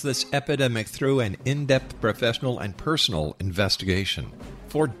details this epidemic through an in-depth professional and personal investigation.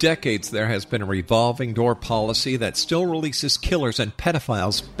 For decades, there has been a revolving door policy that still releases killers and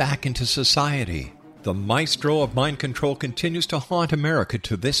pedophiles back into society. The maestro of mind control continues to haunt America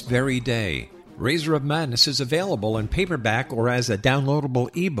to this very day. Razor of Madness is available in paperback or as a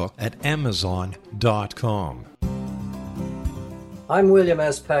downloadable ebook at Amazon.com. I'm William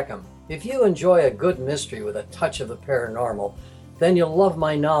S. Peckham. If you enjoy a good mystery with a touch of the paranormal, then you'll love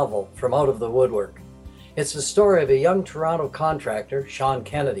my novel, From Out of the Woodwork. It's the story of a young Toronto contractor, Sean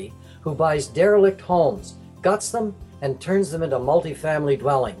Kennedy, who buys derelict homes, guts them, and turns them into multi-family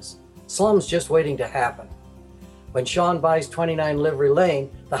dwellings. Slums just waiting to happen. When Sean buys 29 Livery Lane,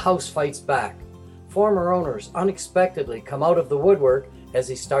 the house fights back. Former owners unexpectedly come out of the woodwork as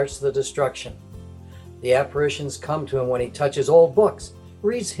he starts the destruction. The apparitions come to him when he touches old books,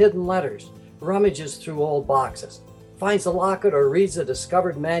 reads hidden letters, rummages through old boxes, finds a locket, or reads a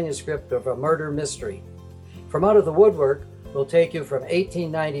discovered manuscript of a murder mystery. From Out of the Woodwork will take you from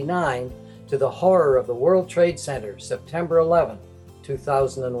 1899 to the horror of the World Trade Center, September 11,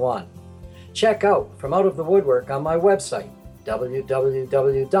 2001. Check out From Out of the Woodwork on my website,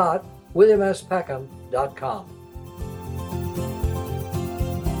 www.williamspeckham.com.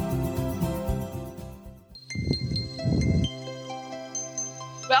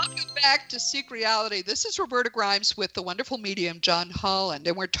 Welcome back to Seek Reality. This is Roberta Grimes with the wonderful medium John Holland,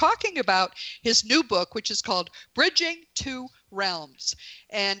 and we're talking about his new book, which is called Bridging Two Realms.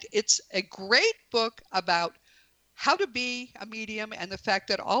 And it's a great book about how to be a medium and the fact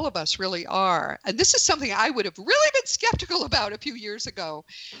that all of us really are. And this is something I would have really been skeptical about a few years ago.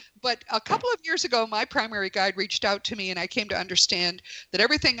 But a couple of years ago, my primary guide reached out to me, and I came to understand that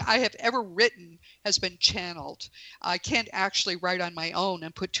everything I have ever written has been channeled. I can't actually write on my own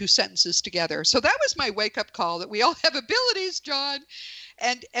and put two sentences together. So that was my wake-up call, that we all have abilities, John.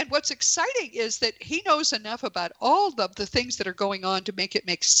 And what's exciting is that he knows enough about all of the things that are going on to make it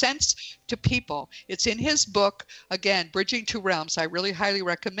make sense to people. It's in his book, again, Bridging Two Realms. I really highly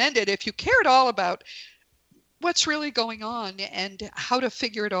recommend it. If you care at all about what's really going on and how to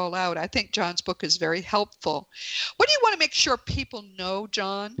figure it all out, I think John's book is very helpful. What do you want to make sure people know,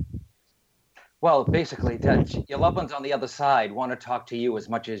 John? Well, basically, that your loved ones on the other side want to talk to you as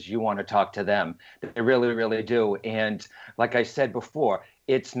much as you want to talk to them. They really, really do. And like I said before,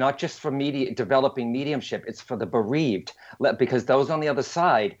 it's not just for developing mediumship. It's for the bereaved, because those on the other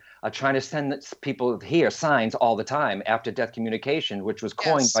side are trying to send people here signs all the time, after death communication, which was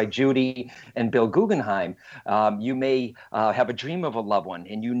coined by Judy and Bill Guggenheim. You may have a dream of a loved one,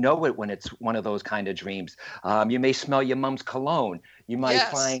 and you know it when it's one of those kind of dreams. You may smell your mom's cologne. You might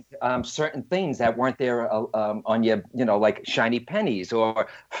find certain things that weren't there on you, like shiny pennies or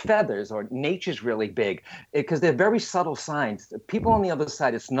feathers, or nature's really big, because they're very subtle signs. People on the other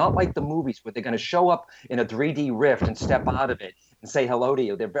side, it's not like the movies where they're going to show up in a 3D rift and step out of it and say hello to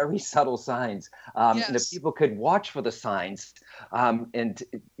you. They're very subtle signs. And if people could watch for the signs, and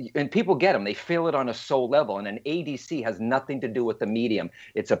people get them, they feel it on a soul level. And an ADC has nothing to do with the medium.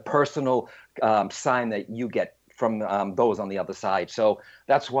 It's a personal sign that you get from those on the other side. So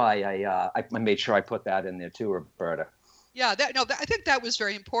that's why I made sure I put that in there too, Roberta. Yeah, I think that was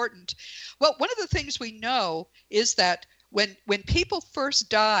very important. Well, one of the things we know is that when people first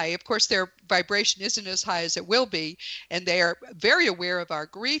die, of course, their vibration isn't as high as it will be, and they are very aware of our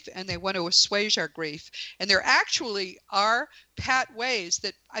grief, and they want to assuage our grief. And there actually are pat ways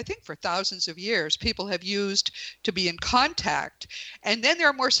that I think for thousands of years people have used to be in contact. And then there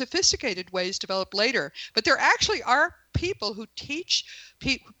are more sophisticated ways developed later. But there actually are people who teach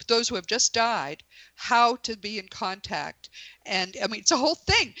those who have just died how to be in contact. And I mean, it's a whole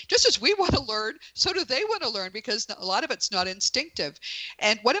thing. Just as we want to learn, so do they want to learn, because a lot of it's not instinctive.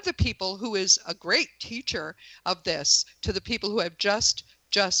 And one of the people who is a great teacher of this to the people who have just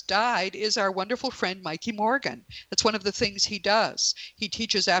died is our wonderful friend Mikey Morgan. That's one of the things he does. He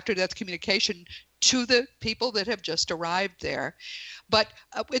teaches after-death communication to the people that have just arrived there. But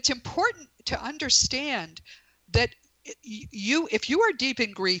it's important to understand that if you are deep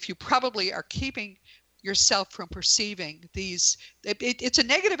in grief, you probably are keeping yourself from perceiving these. It's a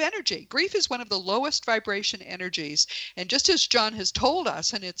negative energy. Grief is one of the lowest vibration energies. And just as John has told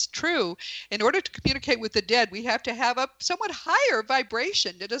us, and it's true, in order to communicate with the dead, we have to have a somewhat higher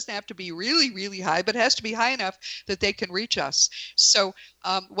vibration. It doesn't have to be really, really high, but it has to be high enough that they can reach us. So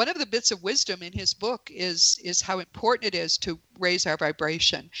one of the bits of wisdom in his book is how important it is to raise our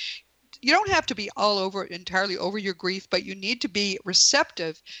vibration. You don't have to be entirely over your grief, but you need to be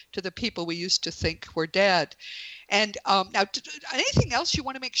receptive to the people we used to think were dead. And now, anything else you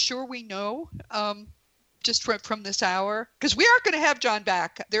want to make sure we know just from this hour? Because we are going to have John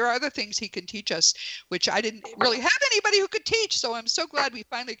back. There are other things he can teach us, which I didn't really have anybody who could teach. So I'm so glad we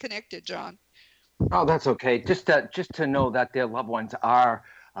finally connected, John. Oh, that's okay. Just to know that their loved ones are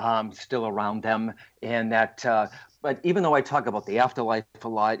still around them, and that. But even though I talk about the afterlife a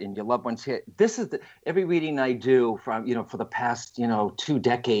lot and your loved ones here, this is every reading I do from, for the past, 2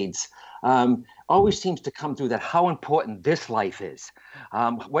 decades, always seems to come through that how important this life is.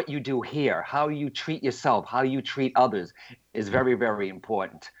 What you do here, how you treat yourself, how you treat others is very, very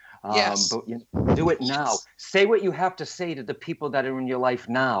important. Yes. But do it now. Say what you have to say to the people that are in your life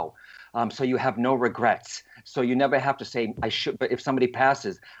now. So you have no regrets. So you never have to say, I should. But if somebody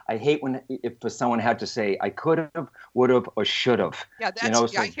passes, I hate if someone had to say, I could have, would have, or should have. Yeah,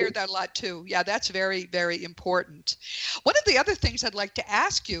 I hear that a lot too. Yeah, that's very, very important. One of the other things I'd like to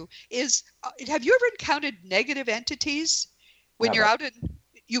ask you is, have you ever encountered negative entities when you're out in?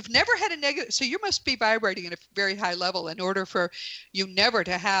 You've never had a negative, so you must be vibrating at a very high level in order for you never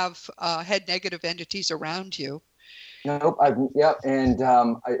to have had negative entities around you. Nope.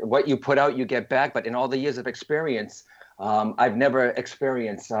 What you put out, you get back. But in all the years of experience, I've never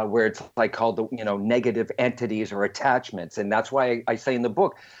experienced where it's like called the negative entities or attachments, and that's why I say in the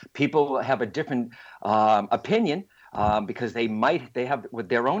book, people have a different opinion because they have with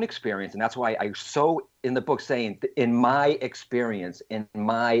their own experience, and that's why I so in the book saying in my experience,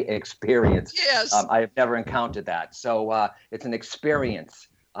 yes, I have never encountered that. So it's an experience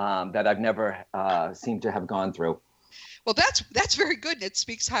that I've never seemed to have gone through. Well, that's very good, and it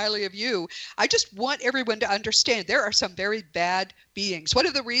speaks highly of you. I just want everyone to understand there are some very bad beings. One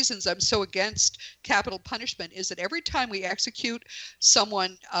of the reasons I'm so against capital punishment is that every time we execute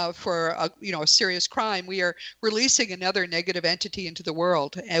someone for a serious crime, we are releasing another negative entity into the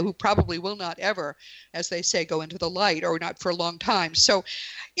world who probably will not ever, as they say, go into the light, or not for a long time. So,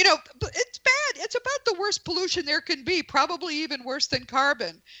 it's bad. It's about the worst pollution there can be, probably even worse than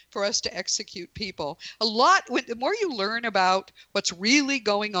carbon, for us to execute people. The more you learn about what's really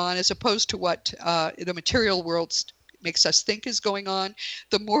going on as opposed to what the material world makes us think is going on,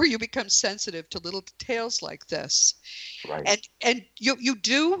 the more you become sensitive to little details like this. Right. And you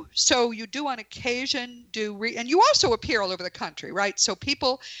do on occasion and you also appear all over the country, right? So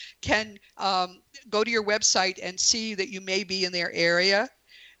people can go to your website and see that you may be in their area.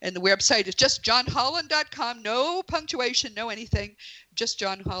 And the website is just johnholland.com. No punctuation, no anything, just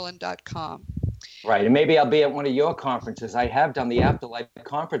johnholland.com. Right. And maybe I'll be at one of your conferences. I have done the afterlife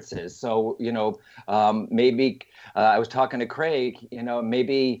conferences. So, maybe I was talking to Craig,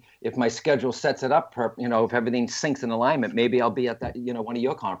 maybe if my schedule sets it up, if everything syncs in alignment, maybe I'll be at that, one of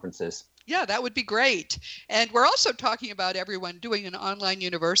your conferences. Yeah, that would be great. And we're also talking about everyone doing an online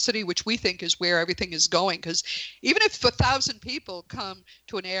university, which we think is where everything is going. Because even if 1,000 people come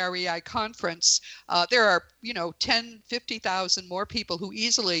to an AREI conference, there are, 10, 50,000 more people who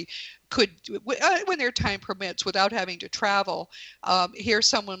easily could, when their time permits, without having to travel, hear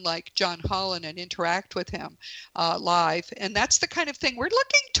someone like John Holland and interact with him live. And that's the kind of thing we're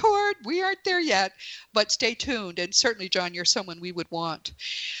looking toward. We aren't there yet, but stay tuned. And certainly, John, you're someone we would want.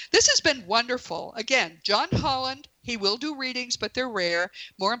 This has been wonderful. Again, John Holland. He will do readings, but they're rare.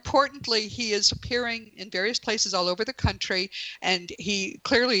 More importantly, he is appearing in various places all over the country, and he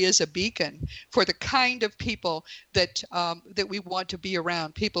clearly is a beacon for the kind of people that we want to be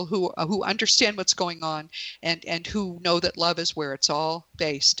around, people who understand what's going on and who know that love is where it's all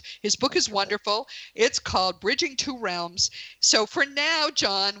based. His book is wonderful. It's called Bridging Two Realms. So for now,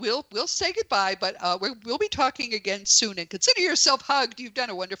 John, we'll say goodbye, but we'll be talking again soon. And consider yourself hugged. You've done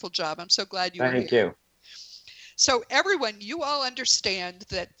a wonderful job. I'm so glad you were here. Thank you. So everyone, you all understand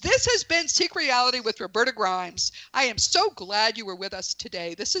that this has been Seek Reality with Roberta Grimes. I am so glad you were with us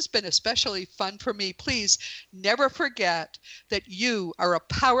today. This has been especially fun for me. Please never forget that you are a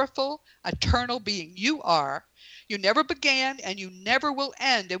powerful, eternal being. You are. You never began and you never will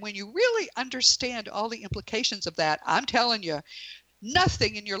end. And when you really understand all the implications of that, I'm telling you,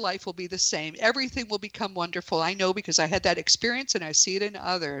 nothing in your life will be the same. Everything will become wonderful. I know because I had that experience and I see it in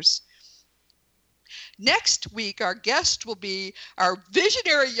others. Next week, our guest will be our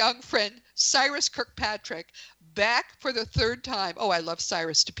visionary young friend, Cyrus Kirkpatrick, back for the third time. Oh, I love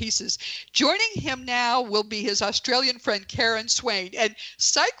Cyrus to pieces. Joining him now will be his Australian friend, Karen Swain. And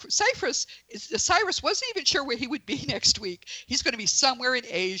Cyrus wasn't even sure where he would be next week. He's going to be somewhere in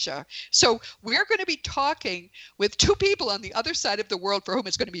Asia. So we're going to be talking with two people on the other side of the world for whom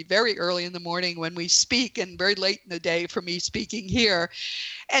it's going to be very early in the morning when we speak and very late in the day for me speaking here.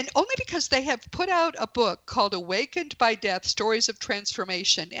 And only because they have put out a book called Awakened by Death, Stories of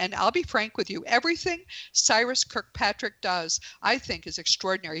Transformation. And I'll be frank with you, everything Cyrus Kirkpatrick does, I think, is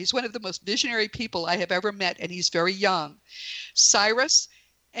extraordinary. He's one of the most visionary people I have ever met, and he's very young. Cyrus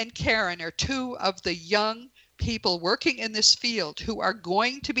and Karen are two of the young people working in this field who are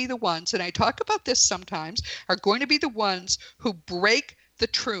going to be the ones, and I talk about this sometimes, are going to be the ones who break the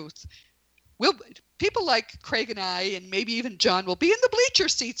truth. People like Craig and I, and maybe even John, will be in the bleacher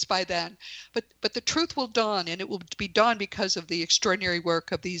seats by then. But the truth will dawn, and it will be dawn because of the extraordinary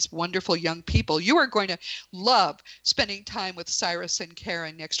work of these wonderful young people. You are going to love spending time with Cyrus and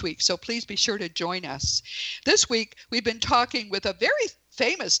Karen next week, so please be sure to join us. This week, we've been talking with a very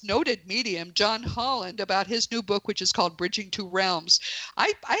famous, noted medium, John Holland, about his new book, which is called Bridging Two Realms.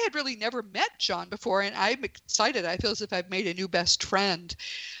 I had really never met John before, and I'm excited. I feel as if I've made a new best friend.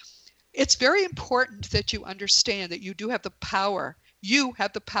 It's very important that you understand that you do have the power. You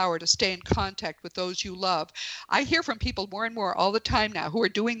have the power to stay in contact with those you love. I hear from people more and more all the time now who are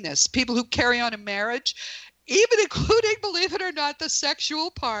doing this, people who carry on a marriage, even including, believe it or not, the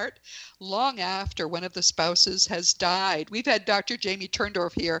sexual part, long after one of the spouses has died. We've had Dr. Jamie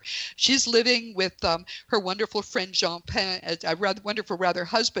Turndorf here. She's living with her wonderful friend Jean-Pain, a wonderful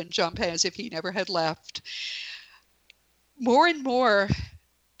husband, Jean-Pain, as if he never had left. More and more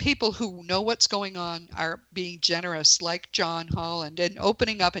people who know what's going on are being generous, like John Holland, and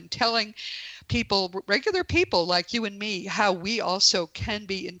opening up and telling people, regular people like you and me, how we also can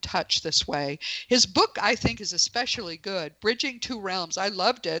be in touch this way. His book, I think, is especially good, Bridging Two Realms. I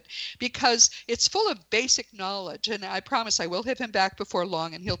loved it because it's full of basic knowledge, and I promise I will have him back before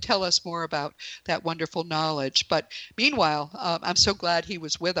long, and he'll tell us more about that wonderful knowledge. But meanwhile, I'm so glad he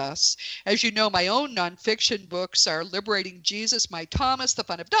was with us. As you know, my own nonfiction books are Liberating Jesus, My Thomas, The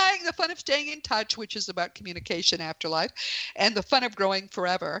Fun of Dying, The Fun of Staying in Touch, which is about communication after life, and The Fun of Growing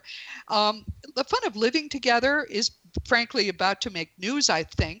Forever. The Fun of Living Together is frankly about to make news, I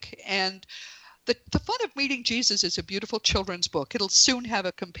think, and the Fun of Meeting Jesus is a beautiful children's book. It'll soon have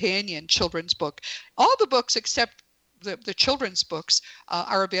a companion children's book. All the books except the children's books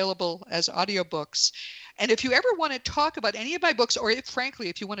are available as audiobooks. And if you ever want to talk about any of my books, or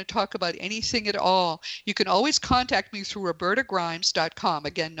if you want to talk about anything at all, you can always contact me through robertagrimes.com.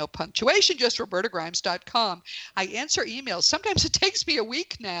 Again, no punctuation, just robertagrimes.com. I answer emails. Sometimes it takes me a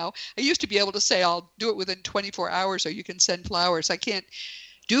week now. I used to be able to say I'll do it within 24 hours, or you can send flowers. I can't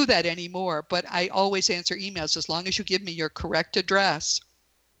do that anymore, but I always answer emails as long as you give me your correct address.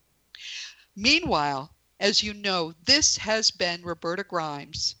 Meanwhile, as you know, this has been Roberta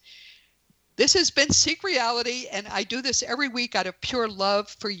Grimes. This has been Seek Reality, and I do this every week out of pure love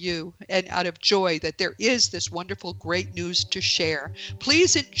for you and out of joy that there is this wonderful, great news to share.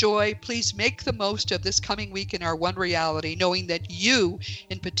 Please enjoy, please make the most of this coming week in our one reality, knowing that you,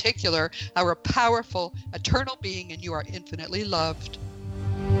 in particular, are a powerful, eternal being and you are infinitely loved.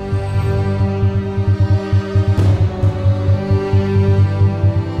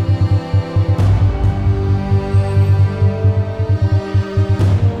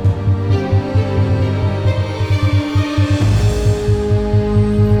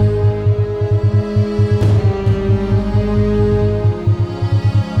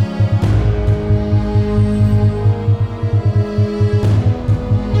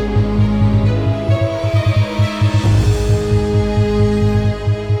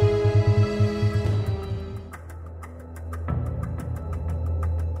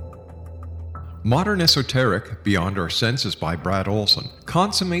 Modern Esoteric, Beyond Our Senses by Brad Olson,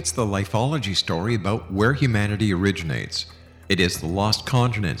 consummates the lifeology story about where humanity originates. It is the lost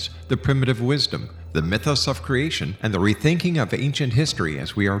continents, the primitive wisdom, the mythos of creation, and the rethinking of ancient history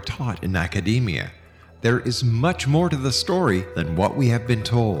as we are taught in academia. There is much more to the story than what we have been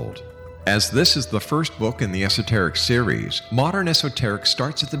told. As this is the first book in the esoteric series, modern esoteric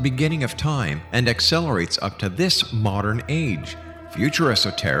starts at the beginning of time and accelerates up to this modern age. Future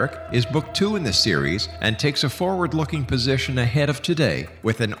Esoteric is book 2 in the series and takes a forward-looking position ahead of today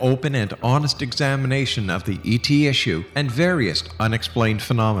with an open and honest examination of the ET issue and various unexplained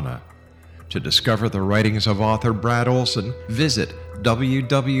phenomena. To discover the writings of author Brad Olson, visit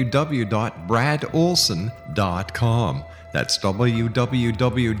www.bradolson.com. That's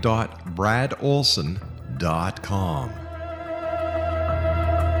www.bradolson.com.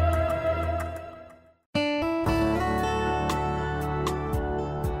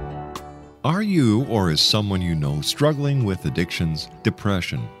 Are you or is someone you know struggling with addictions,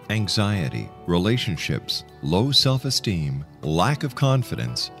 depression, anxiety, relationships, low self-esteem, lack of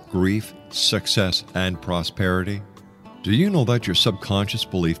confidence, grief, success, and prosperity? Do you know that your subconscious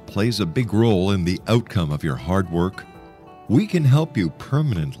belief plays a big role in the outcome of your hard work? We can help you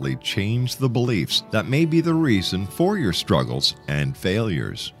permanently change the beliefs that may be the reason for your struggles and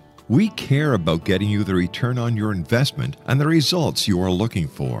failures. We care about getting you the return on your investment and the results you are looking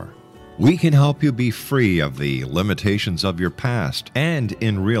for. We can help you be free of the limitations of your past and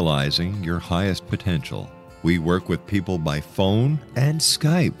in realizing your highest potential. We work with people by phone and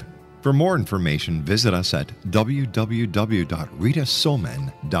Skype. For more information, visit us at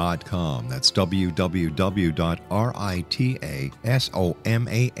www.ritasoman.com. That's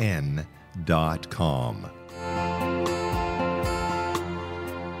www.ritasoman.com.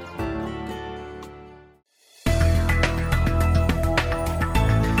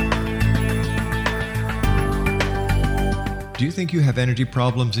 Do you think you have energy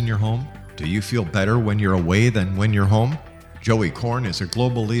problems in your home? Do you feel better when you're away than when you're home? Joey Korn is a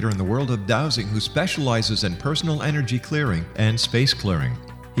global leader in the world of dowsing who specializes in personal energy clearing and space clearing.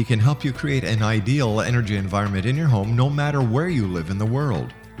 He can help you create an ideal energy environment in your home no matter where you live in the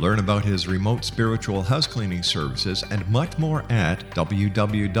world. Learn about his remote spiritual house cleaning services and much more at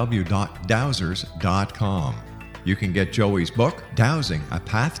www.dowsers.com. You can get Joey's book, Dowsing, A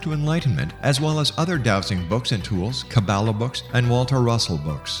Path to Enlightenment, as well as other dowsing books and tools, Kabbalah books, and Walter Russell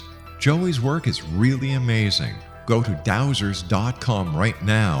books. Joey's work is really amazing. Go to dowsers.com right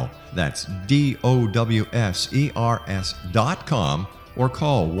now. That's DOWSERS.com or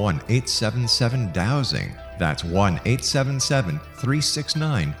call 1-877-DOWSING. That's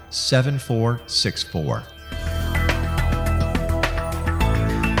 1-877-369-7464.